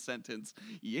highfalutin sentence?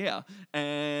 Yeah.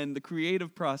 And the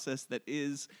creative process that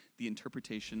is the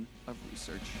interpretation of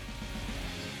research.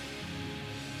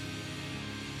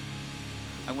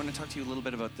 I want to talk to you a little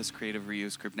bit about this Creative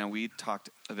Reuse Group. Now, we talked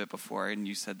a bit before, and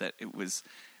you said that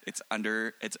it's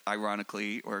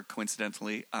ironically or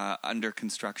coincidentally under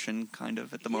construction kind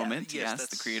of at the moment. Yes,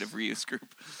 the Creative Reuse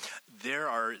Group. There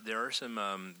are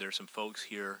some folks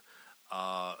here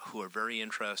who are very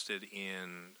interested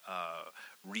in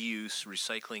reuse,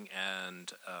 recycling,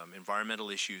 and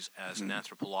environmental issues as an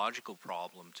anthropological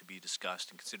problem to be discussed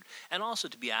and considered, and also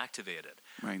to be activated.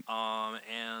 Right.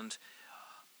 And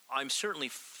I'm certainly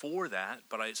for that,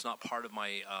 but it's not part of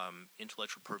my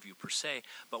intellectual purview per se.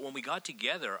 But when we got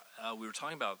together, we were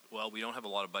talking about, well, we don't have a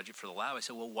lot of budget for the lab. I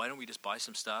said, well, why don't we just buy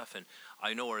some stuff? And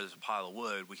I know where there's a pile of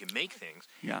wood. We can make things.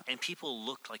 Yeah. And people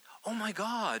looked like, oh, my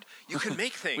God, you can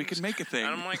make things. We can make a thing.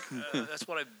 And I'm like, that's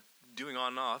what I'm doing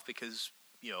on and off because,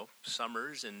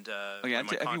 summers and have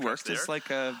you worked as like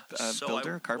a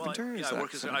builder, a carpenter? Well,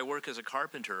 I work as a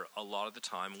carpenter a lot of the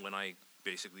time when I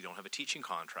basically don't have a teaching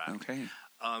contract. Okay.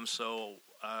 So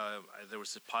there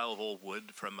was a pile of old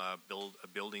wood from a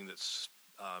building that's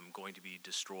going to be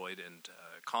destroyed and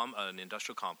an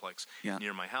industrial complex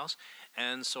near my house.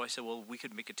 And so I said, well, we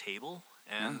could make a table,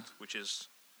 which is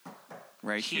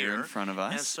right here in front of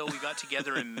us. And so we got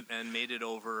together and made it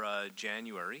over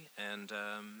January, and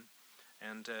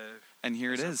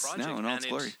here it is now in all its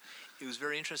glory. It was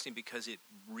very interesting because it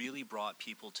really brought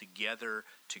people together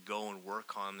to go and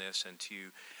work on this and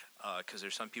to. Because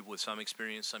there's some people with some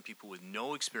experience, some people with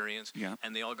no experience,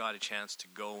 and they all got a chance to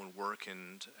go and work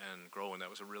and grow, and that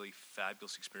was a really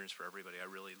fabulous experience for everybody.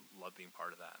 I really love being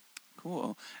part of that.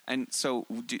 Cool. And so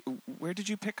where did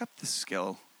you pick up the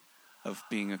skill of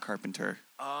being a carpenter?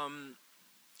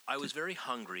 I was very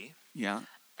hungry. Yeah.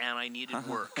 And I needed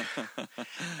work.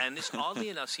 And this, oddly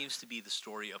enough, seems to be the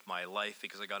story of my life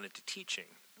because I got into teaching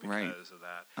because of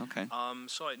that. Okay.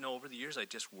 So over the years, I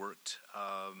just worked...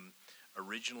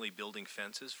 originally building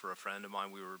fences for a friend of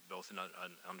mine. We were both in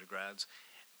undergrads,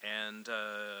 and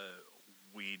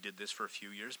we did this for a few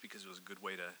years because it was a good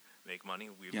way to make money.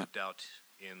 We lived out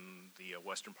in the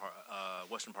western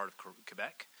part of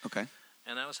Quebec. Okay.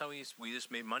 And that was how we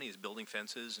just made money, is building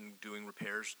fences and doing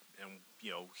repairs. And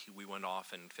we went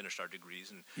off and finished our degrees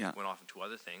and went off into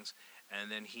other things. And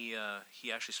then he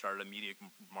actually started a media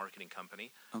marketing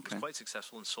company. Okay. It was quite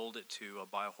successful and sold it to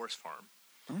buy a horse farm.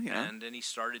 Oh, yeah. And then he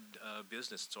started a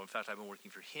business. So, in fact, I've been working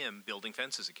for him building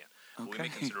fences again. Okay. We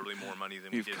make considerably more money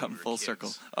than we did when we were You've come full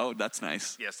circle. Oh, that's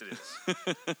nice. Yes, it is.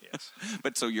 Yes.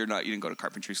 But so you didn't go to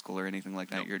carpentry school or anything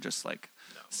like that? No. You're just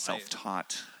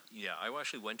self-taught? I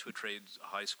actually went to a trades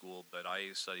high school, but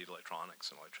I studied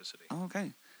electronics and electricity. Oh,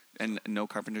 okay. And no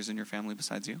carpenters in your family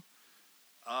besides you?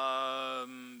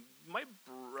 My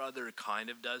brother kind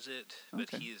of does it,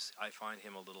 but I find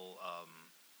him a little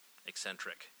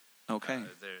eccentric. Okay.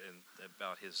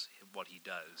 About what he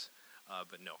does,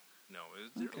 but no.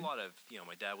 There's a lot of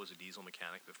my dad was a diesel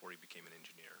mechanic before he became an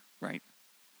engineer. Right.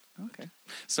 Okay.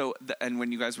 So and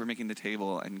when you guys were making the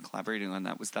table and collaborating on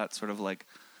that, was that sort of like,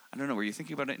 I don't know, were you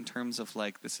thinking about it in terms of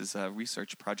like this is a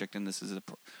research project and this is a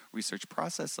research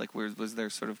process? Like, was there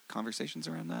sort of conversations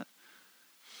around that?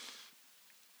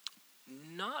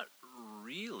 Not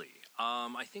really.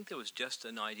 I think there was just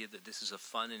an idea that this is a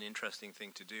fun and interesting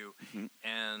thing to do. Mm-hmm.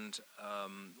 And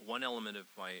one element of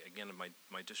my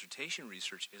dissertation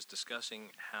research is discussing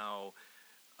how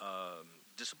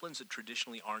disciplines that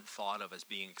traditionally aren't thought of as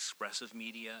being expressive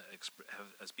media,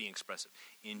 as being expressive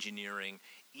engineering,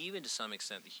 even to some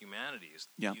extent the humanities.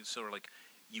 Yeah.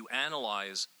 You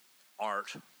analyze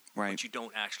art, but you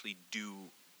don't actually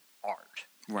do art,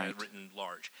 written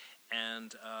large.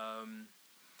 And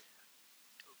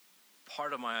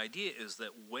part of my idea is that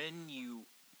when you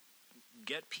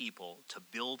get people to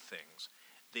build things,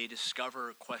 they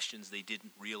discover questions they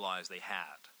didn't realize they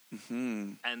had.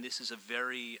 Mm-hmm. And this is a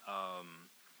very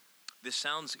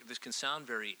this can sound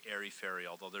very airy-fairy,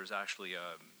 although there's actually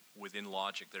within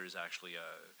logic there is actually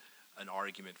an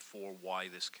argument for why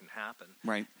this can happen,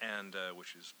 right? And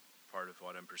which is part of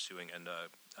what I'm pursuing. And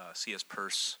C.S.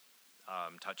 Peirce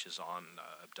touches on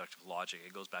abductive logic.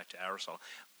 It goes back to Aristotle.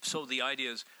 So the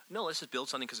idea is, no, let's just build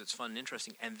something because it's fun and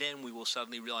interesting, and then we will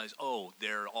suddenly realize, oh,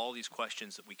 there are all these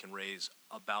questions that we can raise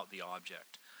about the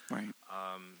object. Right.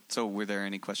 So were there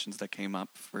any questions that came up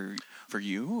for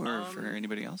you or for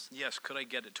anybody else? Yes. Could I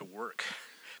get it to work?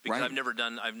 Because right. I've never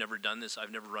done this.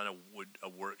 I've never run a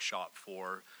workshop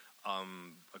for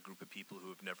a group of people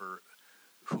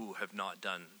who have not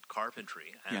done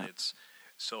carpentry, and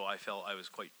so I felt I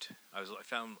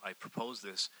proposed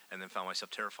this and then found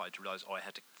myself terrified to realize, I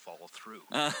had to follow through.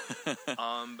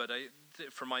 But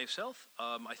for myself,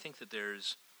 I think that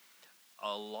there's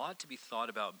a lot to be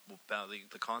thought about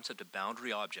the concept of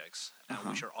boundary objects,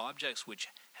 which are objects which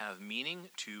have meaning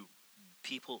to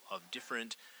people of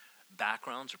different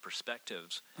backgrounds or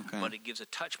perspectives, but it gives a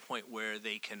touch point where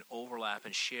they can overlap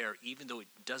and share, even though it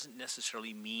doesn't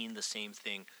necessarily mean the same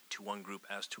thing to one group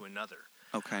as to another.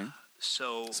 Okay.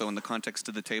 So in the context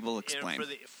of the table, explain.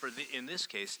 In this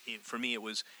case, for me, it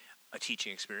was a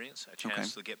teaching experience, a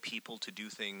chance to get people to do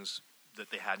things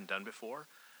that they hadn't done before.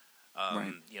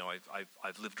 Right.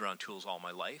 I've lived around tools all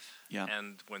my life,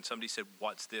 and when somebody said,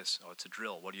 "What's this?" "Oh, it's a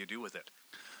drill. What do you do with it?"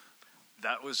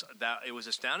 It was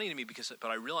astounding to me but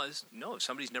I realized, no, if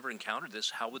somebody's never encountered this,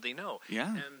 how would they know?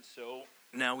 Yeah. And so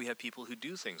now we have people who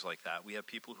do things like that. We have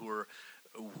people who are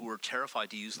terrified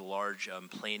to use the large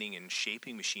planing and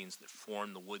shaping machines that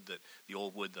form the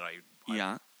old wood that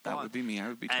I that would be me. I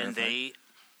would be terrified.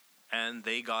 And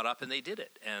they got up and they did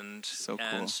it. And so cool.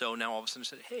 And so now all of a sudden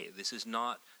said, hey, this is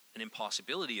not an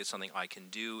impossibility. It's something I can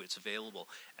do. It's available.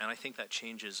 And I think that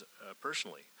changes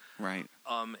personally. Right.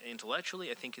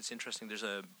 Intellectually, I think it's interesting. There's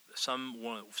some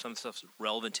stuff that's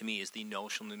relevant to me is the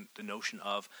notion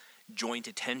of joint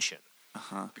attention.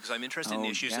 Because I'm interested in the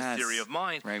issues of theory of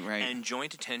mind. Right. And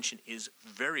joint attention is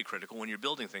very critical when you're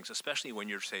building things, especially when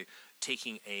you're, say,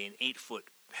 taking an 8-foot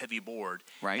heavy board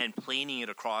and planing it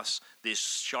across this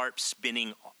sharp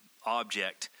spinning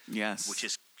object, which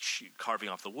is carving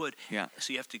off the wood. Yeah.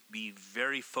 So you have to be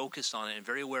very focused on it and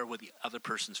very aware of what the other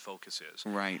person's focus is.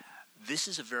 Right. This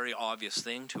is a very obvious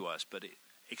thing to us, but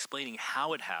explaining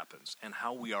how it happens and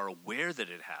how we are aware that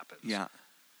it happens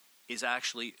is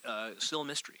actually still a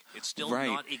mystery. It's still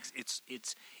not.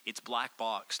 It's black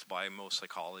boxed by most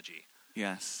psychology.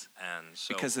 Yes. And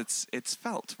so because it's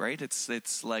felt, right?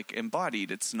 It's like embodied.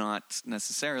 It's not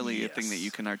necessarily a thing that you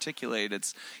can articulate.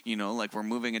 It's like we're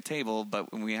moving a table,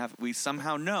 but when we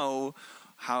somehow know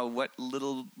what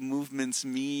little movements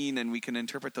mean, and we can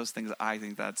interpret those things. I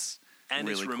think that's. And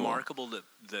really it's cool. remarkable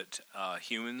that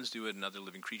humans do it and other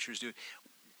living creatures do it.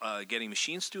 Getting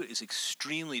machines to do it is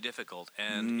extremely difficult,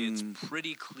 and it's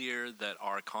pretty clear that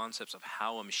our concepts of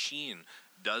how a machine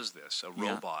does this, a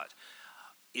robot,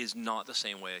 is not the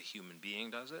same way a human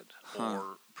being does it,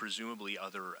 or presumably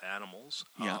other animals.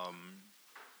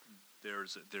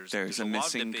 There's a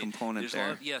missing component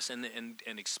there.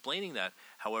 And explaining that,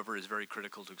 however, is very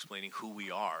critical to explaining who we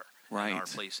are. Right. And our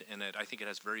place in it. I think it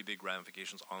has very big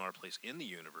ramifications on our place in the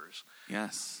universe.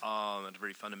 Yes. At a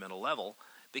very fundamental level,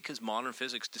 because modern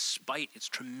physics, despite its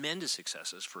tremendous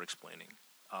successes for explaining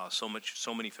so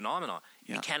many phenomena,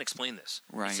 it can't explain this.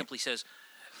 Right. It simply says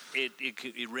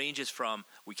it ranges from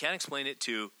we can't explain it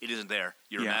to it isn't there.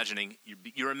 You're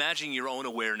imagining your own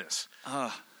awareness.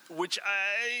 Which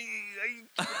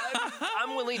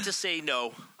I'm willing to say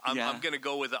no. I'm going to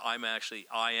go with I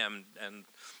am, and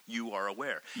you are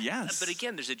aware. Yes. But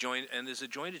again, there's a joint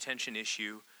attention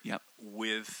issue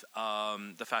with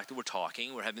the fact that we're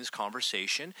having this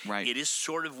conversation. Right. It is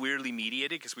sort of weirdly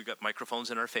mediated because we've got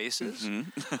microphones in our faces.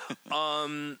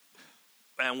 Mm-hmm.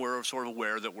 And we're sort of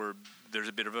aware that there's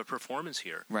a bit of a performance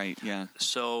here. Right, yeah.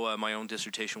 So my own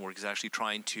dissertation work is actually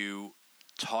trying to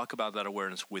talk about that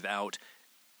awareness without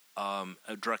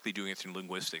directly doing it through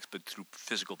linguistics, but through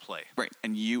physical play. Right,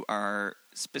 and you are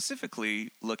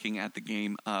specifically looking at the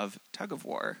game of tug of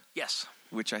war. Yes.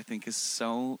 Which I think is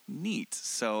so neat.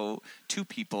 So 2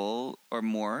 people or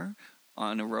more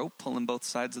on a rope, pulling both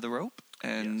sides of the rope.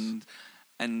 And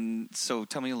so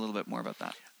tell me a little bit more about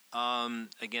that.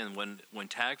 Again, when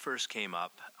tag first came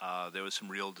up, there was some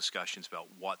real discussions about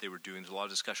what they were doing. There's a lot of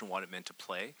discussion what it meant to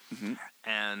play. Mm-hmm.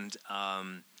 And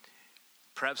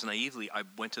perhaps naively, I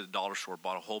went to the dollar store,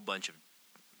 bought a whole bunch of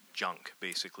junk,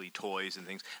 basically toys and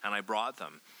things, and I brought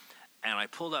them. And I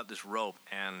pulled out this rope,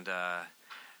 and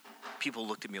people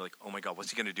looked at me like, oh my God,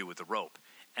 what's he going to do with the rope?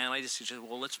 And I just suggested,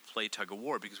 well, let's play tug of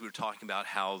war, because we were talking about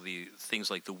how the things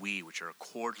like the Wii, which are a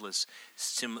cordless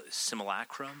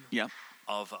simulacrum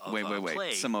of wait.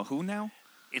 play. Who now?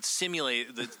 It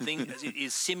simulates the thing.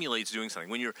 It simulates doing something.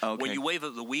 When you wave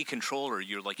the Wii controller,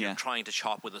 you're trying to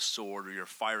chop with a sword, or you're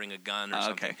firing a gun, or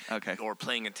something. Okay. Or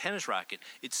playing a tennis racket.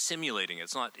 It's simulating.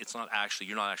 It's not actually.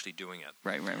 You're not actually doing it.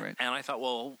 Right. And I thought,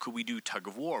 well, could we do tug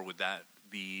of war? Would that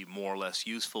be more or less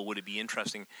useful? Would it be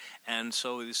interesting? And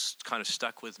so this kind of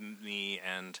stuck with me.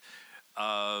 And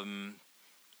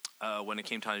when it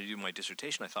came time to do my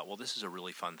dissertation, I thought, well, this is a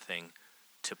really fun thing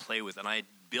to play with. And I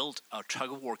built a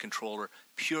tug of war controller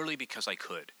purely because I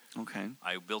could. Okay.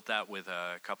 I built that with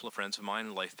a couple of friends of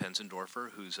mine, Leif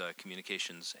Pensendorfer, who's a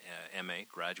communications MA,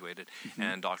 graduated,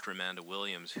 and Dr. Amanda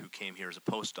Williams, who came here as a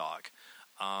postdoc.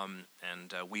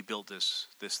 And we built this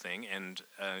thing, and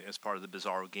as part of the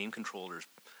Bizarro Game Controllers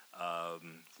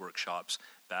workshops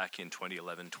back in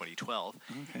 2011, 2012.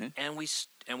 Okay. And we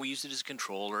used it as a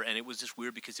controller, and it was just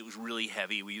weird because it was really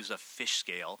heavy. We used a fish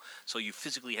scale, so you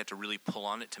physically had to really pull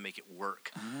on it to make it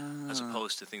work, as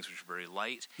opposed to things which are very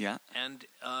light. Yeah. And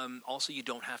also, you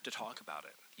don't have to talk about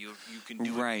it. You can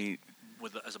do it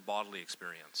as a bodily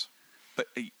experience. But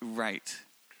right.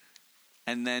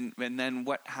 And then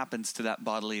what happens to that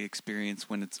bodily experience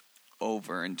when it's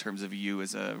over in terms of you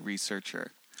as a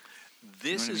researcher?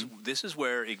 This is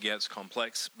where it gets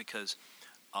complex, because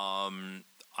I'm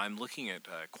looking at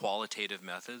qualitative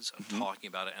methods of talking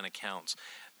about it and accounts.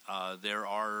 There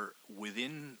are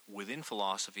within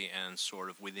philosophy and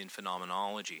sort of within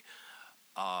phenomenology.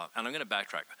 And I'm going to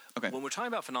backtrack. Okay. When we're talking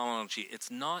about phenomenology, it's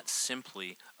not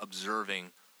simply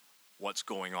observing what's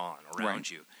going on around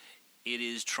you. It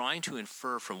is trying to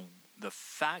infer from the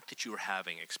fact that you're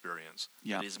having experience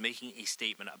that is making a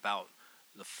statement about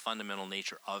the fundamental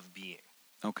nature of being.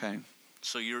 Okay.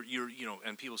 So you're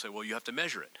and people say, well, you have to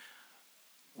measure it.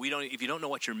 If you don't know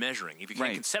what you're measuring, if you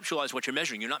can't conceptualize what you're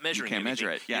measuring, you're not measuring anything. You can't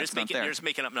measure it. Yeah, you're just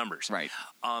making up numbers. Right.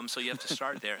 So you have to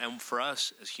start there. And for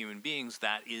us as human beings,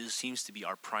 that seems to be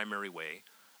our primary way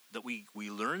that we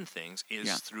learn things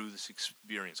is through this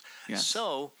experience. Yes.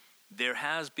 So there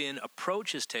has been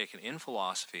approaches taken in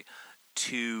philosophy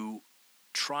to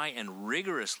try and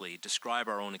rigorously describe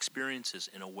our own experiences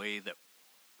in a way that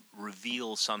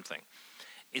reveals something.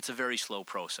 It's a very slow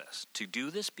process to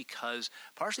do this,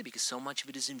 partially because so much of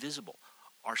it is invisible.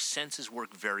 Our senses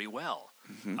work very well.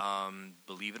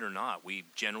 Believe it or not, we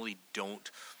generally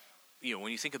don't.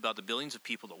 When you think about the billions of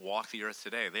people that walk the earth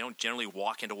today, they don't generally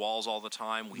walk into walls all the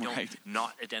time. We don't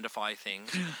not identify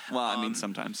things. Well, I mean,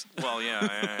 sometimes. Well,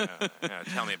 yeah,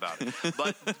 tell me about it.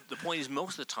 But the point is,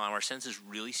 most of the time, our senses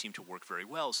really seem to work very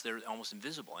well, so they're almost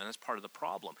invisible, and that's part of the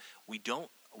problem.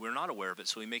 We're not aware of it,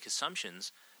 so we make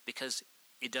assumptions because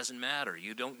it doesn't matter.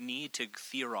 You don't need to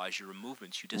theorize your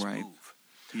movements. You just move.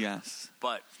 Yes.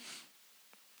 But,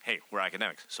 hey, we're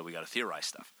academics, so we got to theorize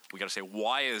stuff. We got to say,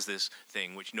 why is this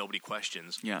thing which nobody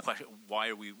questions? Why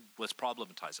are we? Let's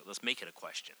problematize it. Let's make it a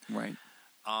question. Right.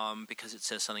 Because it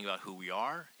says something about who we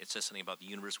are. It says something about the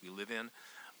universe we live in.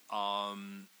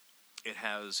 It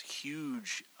has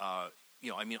huge.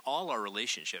 All our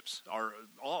relationships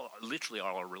literally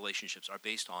all our relationships are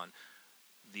based on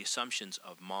the assumptions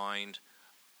of mind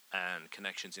and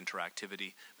connections,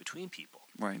 interactivity between people.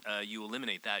 Right. You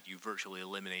eliminate that, you virtually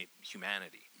eliminate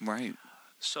humanity. Right.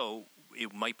 So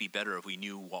it might be better if we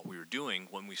knew what we were doing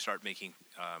when we start making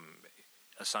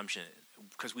assumption,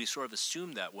 because we sort of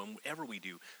assume that whenever we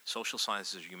do social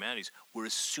sciences or humanities, we're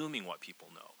assuming what people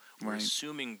know. We're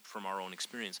assuming from our own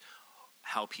experience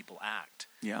how people act.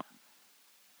 Yeah.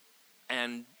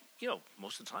 And,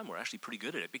 most of the time we're actually pretty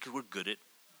good at it because we're good at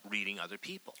reading other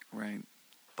people. Right.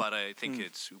 But I think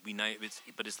it's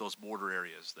those border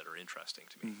areas that are interesting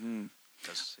to me. Mm-hmm.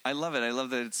 I love it. I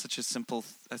love that it's such a simple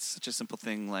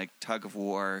thing. Like tug of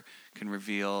war can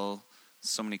reveal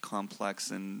so many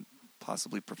complex and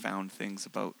possibly profound things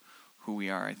about who we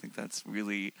are. I think that's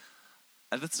really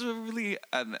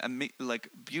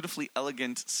beautifully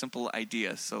elegant, simple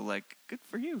idea. So good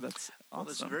for you. That's awesome. Well,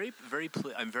 that's very.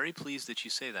 I'm very pleased that you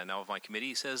say that. Now, if my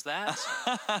committee says that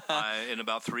in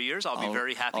about 3 years, I'll be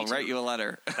very happy. I'll write you a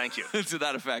letter. Thank you to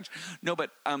that effect. No,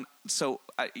 but so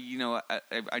I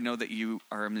know that you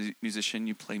are a musician.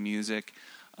 You play music,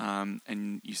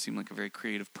 and you seem like a very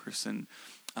creative person.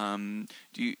 Do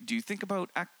you think about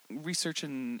research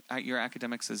and your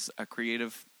academics as a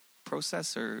creative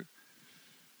process or?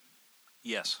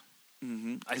 Yes.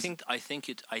 Mm-hmm. I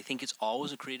think it's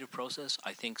always a creative process.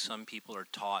 I think some people are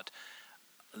taught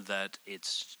that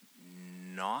it's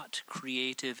not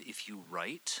creative if you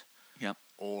write. Yep.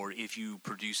 or if you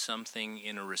produce something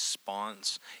in a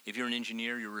response. If you're an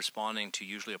engineer, you're responding to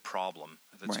usually a problem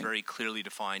that's very clearly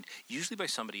defined, usually by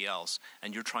somebody else,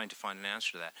 and you're trying to find an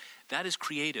answer to that. That is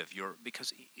creative.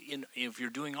 Because if you're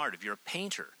doing art, if you're a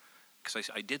painter, because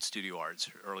I did studio arts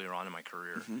earlier on in my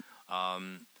career,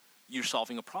 you're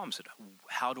solving a problem. So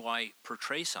how do I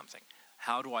portray something?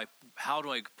 How do I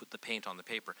put the paint on the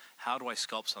paper? How do I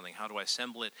sculpt something? How do I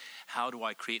assemble it? How do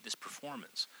I create this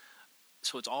performance?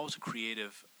 So it's always a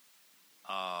creative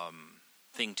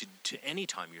thing to any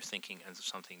time you're thinking of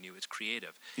something new. It's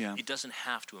creative. Yeah. It doesn't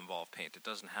have to involve paint. It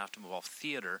doesn't have to involve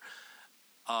theater,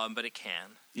 but it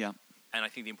can. Yeah. And I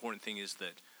think the important thing is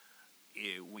that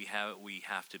we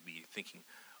have to be thinking,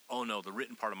 oh no, the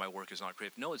written part of my work is not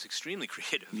creative. No, it's extremely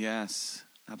creative. Yes,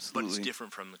 absolutely. But it's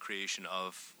different from the creation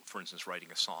of, for instance, writing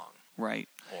a song. Right.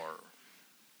 Or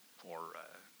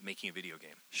making a video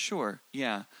game. Sure,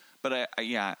 yeah. But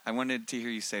I wanted to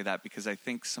hear you say that because I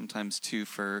think sometimes too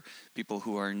for people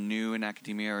who are new in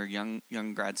academia or young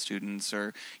grad students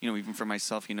or, even for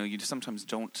myself, you sometimes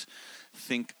don't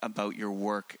think about your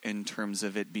work in terms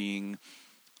of it being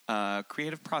a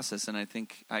creative process. And I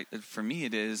think for me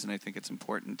it is, and I think it's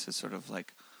important to sort of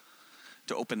like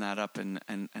to open that up and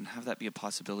have that be a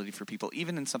possibility for people,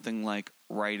 even in something like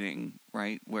writing,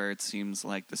 right? Where it seems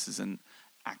like this is an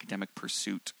academic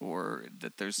pursuit or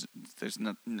that there's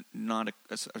not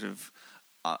a sort of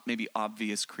maybe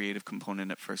obvious creative component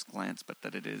at first glance, but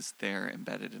that it is there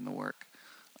embedded in the work.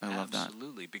 I love that.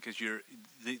 Absolutely, because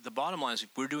the bottom line is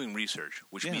we're doing research,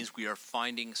 which means we are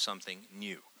finding something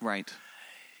new. Right.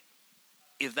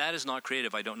 If that is not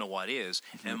creative, I don't know what is.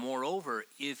 Mm-hmm. And moreover,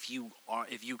 if you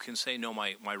can say, no,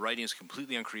 my writing is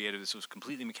completely uncreative, this was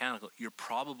completely mechanical, you're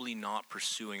probably not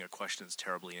pursuing a question that's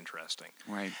terribly interesting.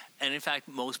 Right. And in fact,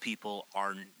 most people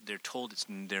they're told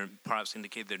they're perhaps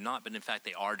indicated they're not, but in fact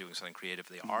they are doing something creative,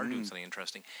 they are doing something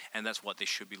interesting, and that's what they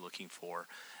should be looking for,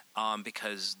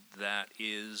 because that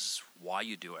is why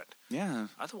you do it. Yeah.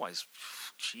 Otherwise,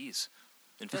 geez.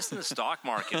 Invest in the stock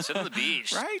market. Sit on the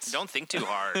beach. Right. Don't think too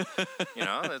hard.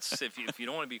 That's if you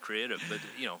don't want to be creative. But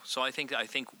so I think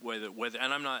whether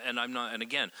and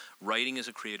again, writing is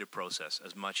a creative process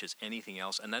as much as anything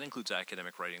else, and that includes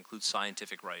academic writing, includes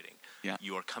scientific writing. Yeah.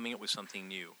 You are coming up with something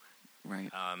new. Right.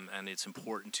 And it's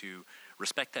important to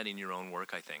respect that in your own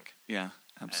work, I think. Yeah,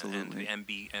 absolutely. And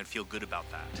feel good about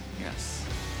that. Yes,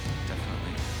 definitely.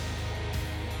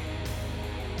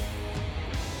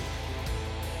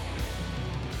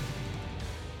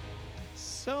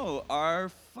 So our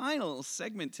final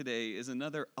segment today is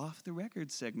another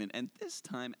off-the-record segment, and this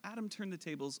time Adam turned the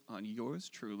tables on yours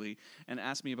truly and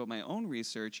asked me about my own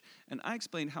research, and I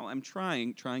explained how I'm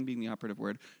trying being the operative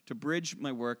word, to bridge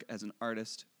my work as an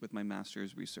artist with my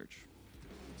master's research.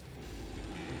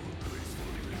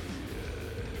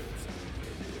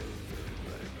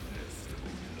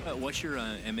 What's your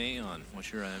MA on?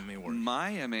 What's your MA work?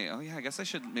 My MA, I guess I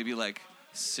should maybe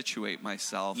situate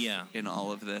myself in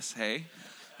all of this, hey?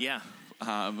 Yeah.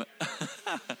 My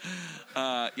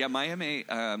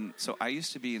MA, so I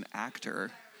used to be an actor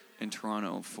in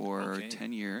Toronto for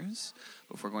 10 years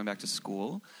before going back to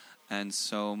school. And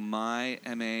so my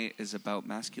MA is about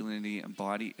masculinity and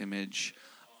body image.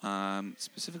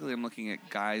 Specifically, I'm looking at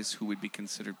guys who would be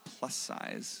considered plus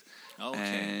size.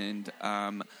 And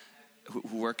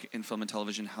who work in film and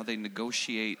television, how they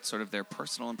negotiate sort of their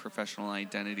personal and professional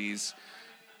identities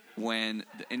when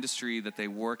the industry that they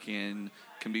work in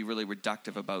can be really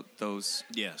reductive about those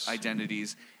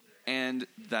identities, and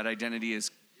that identity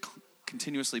is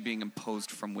continuously being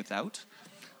imposed from without.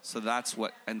 So that's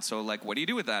what do you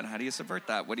do with that? How do you subvert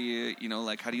that? What do you,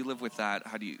 how do you live with that?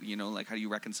 How do you, how do you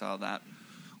reconcile that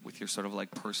with your sort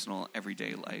of personal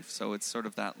everyday life? So it's sort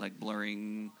of that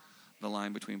blurring the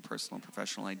line between personal and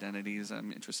professional identities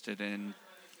I'm interested in.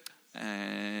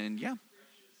 And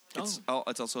it's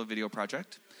also a video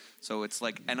project. So it's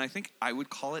and I think I would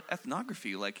call it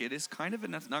ethnography. It is kind of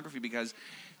an ethnography because,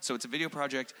 so it's a video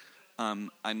project.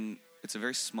 It's a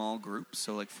very small group,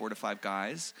 so 4 to 5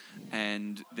 guys,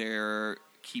 and they're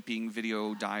keeping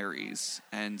video diaries.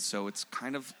 And so it's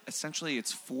kind of, essentially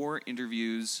it's 4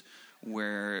 interviews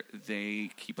where they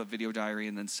keep a video diary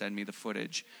and then send me the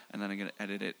footage, and then I'm going to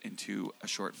edit it into a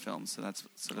short film. So that's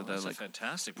sort of the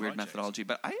fantastic weird project. methodology.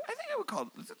 But I think I would call it,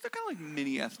 they're kind of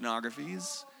mini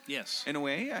ethnographies. Yes, in a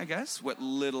way, I guess. What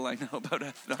little I know about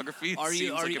ethnography, are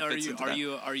you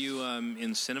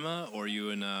in cinema, or are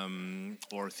you in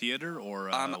or theater,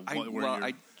 or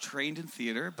I trained in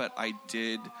theater, but I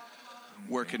did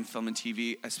work in film and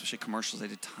TV, especially commercials. I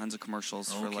did tons of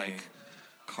commercials for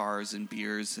cars and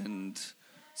beers and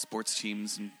sports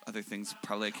teams and other things.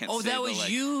 Probably I can't say. Oh, that was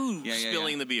you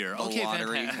spilling the beer. The Okay,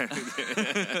 lottery.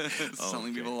 fantastic.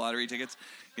 Selling people lottery tickets.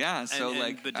 Yeah, so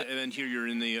and here you're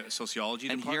in the sociology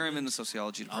department? And here I'm in the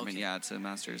sociology department. Okay. Yeah, it's a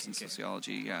master's in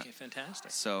sociology. Yeah. Okay,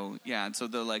 fantastic. So, yeah, and so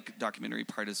the like documentary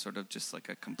part is sort of just like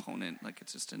a component, like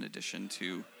it's just an addition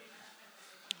to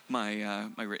my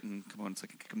my written components,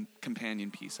 like a companion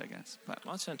piece, I guess. But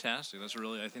well, that's fantastic. I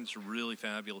think it's a really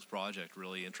fabulous project.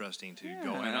 Really interesting to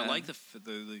go. And I like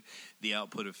the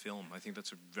output of film. I think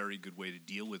that's a very good way to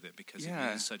deal with it because it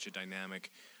is such a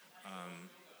dynamic.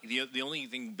 The only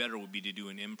thing better would be to do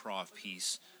an improv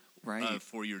piece,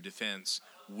 for your defense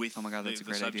with. Oh my God, that's a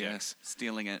great idea.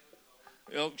 Stealing it.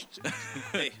 Oh,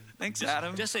 hey, thanks,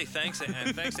 Adam. Just say thanks, and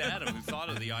thanks to Adam who thought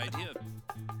of the idea.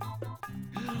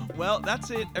 Well, that's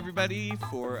it, everybody,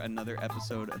 for another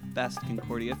episode of Best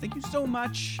Concordia. Thank you so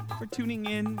much for tuning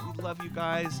in. We love you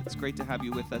guys. It's great to have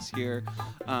you with us here.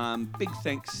 Big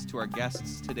thanks to our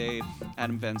guests today,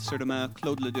 Adam Van Sertima,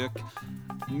 Claude Leduc,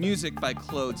 music by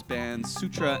Claude's band,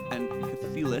 Sutra and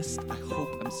Cathelist. I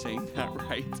hope I'm saying that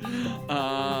right.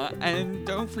 And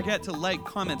don't forget to like,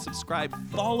 comment, subscribe,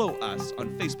 follow us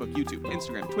on Facebook, YouTube,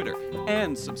 Instagram, Twitter,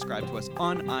 and subscribe to us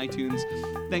on iTunes.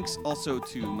 Thanks also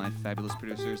to my fabulous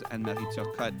producers, Anne-Marie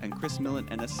Turcotte and Chris Millen,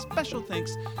 and a special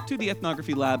thanks to the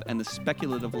Ethnography Lab and the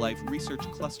Speculative Life Research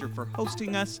Cluster for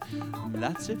hosting us.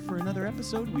 That's it for another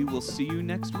episode. We will see you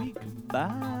next week.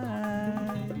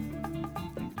 Bye.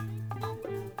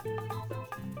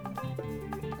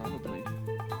 Probably.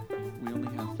 We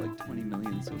only have like 20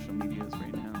 million social medias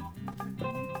right now.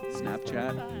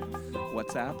 Snapchat,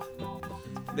 WhatsApp.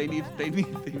 They need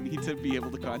to be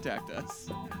able to contact us.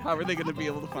 How are they going to be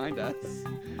able to find us?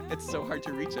 It's so hard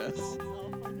to reach us.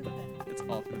 It's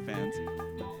all for the fans.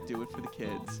 Do it for the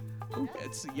kids. Ooh,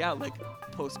 it's like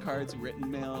postcards,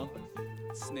 written mail,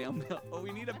 snail mail. Oh,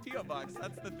 we need a P.O. box.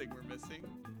 That's the thing we're missing.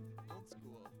 Old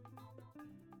school.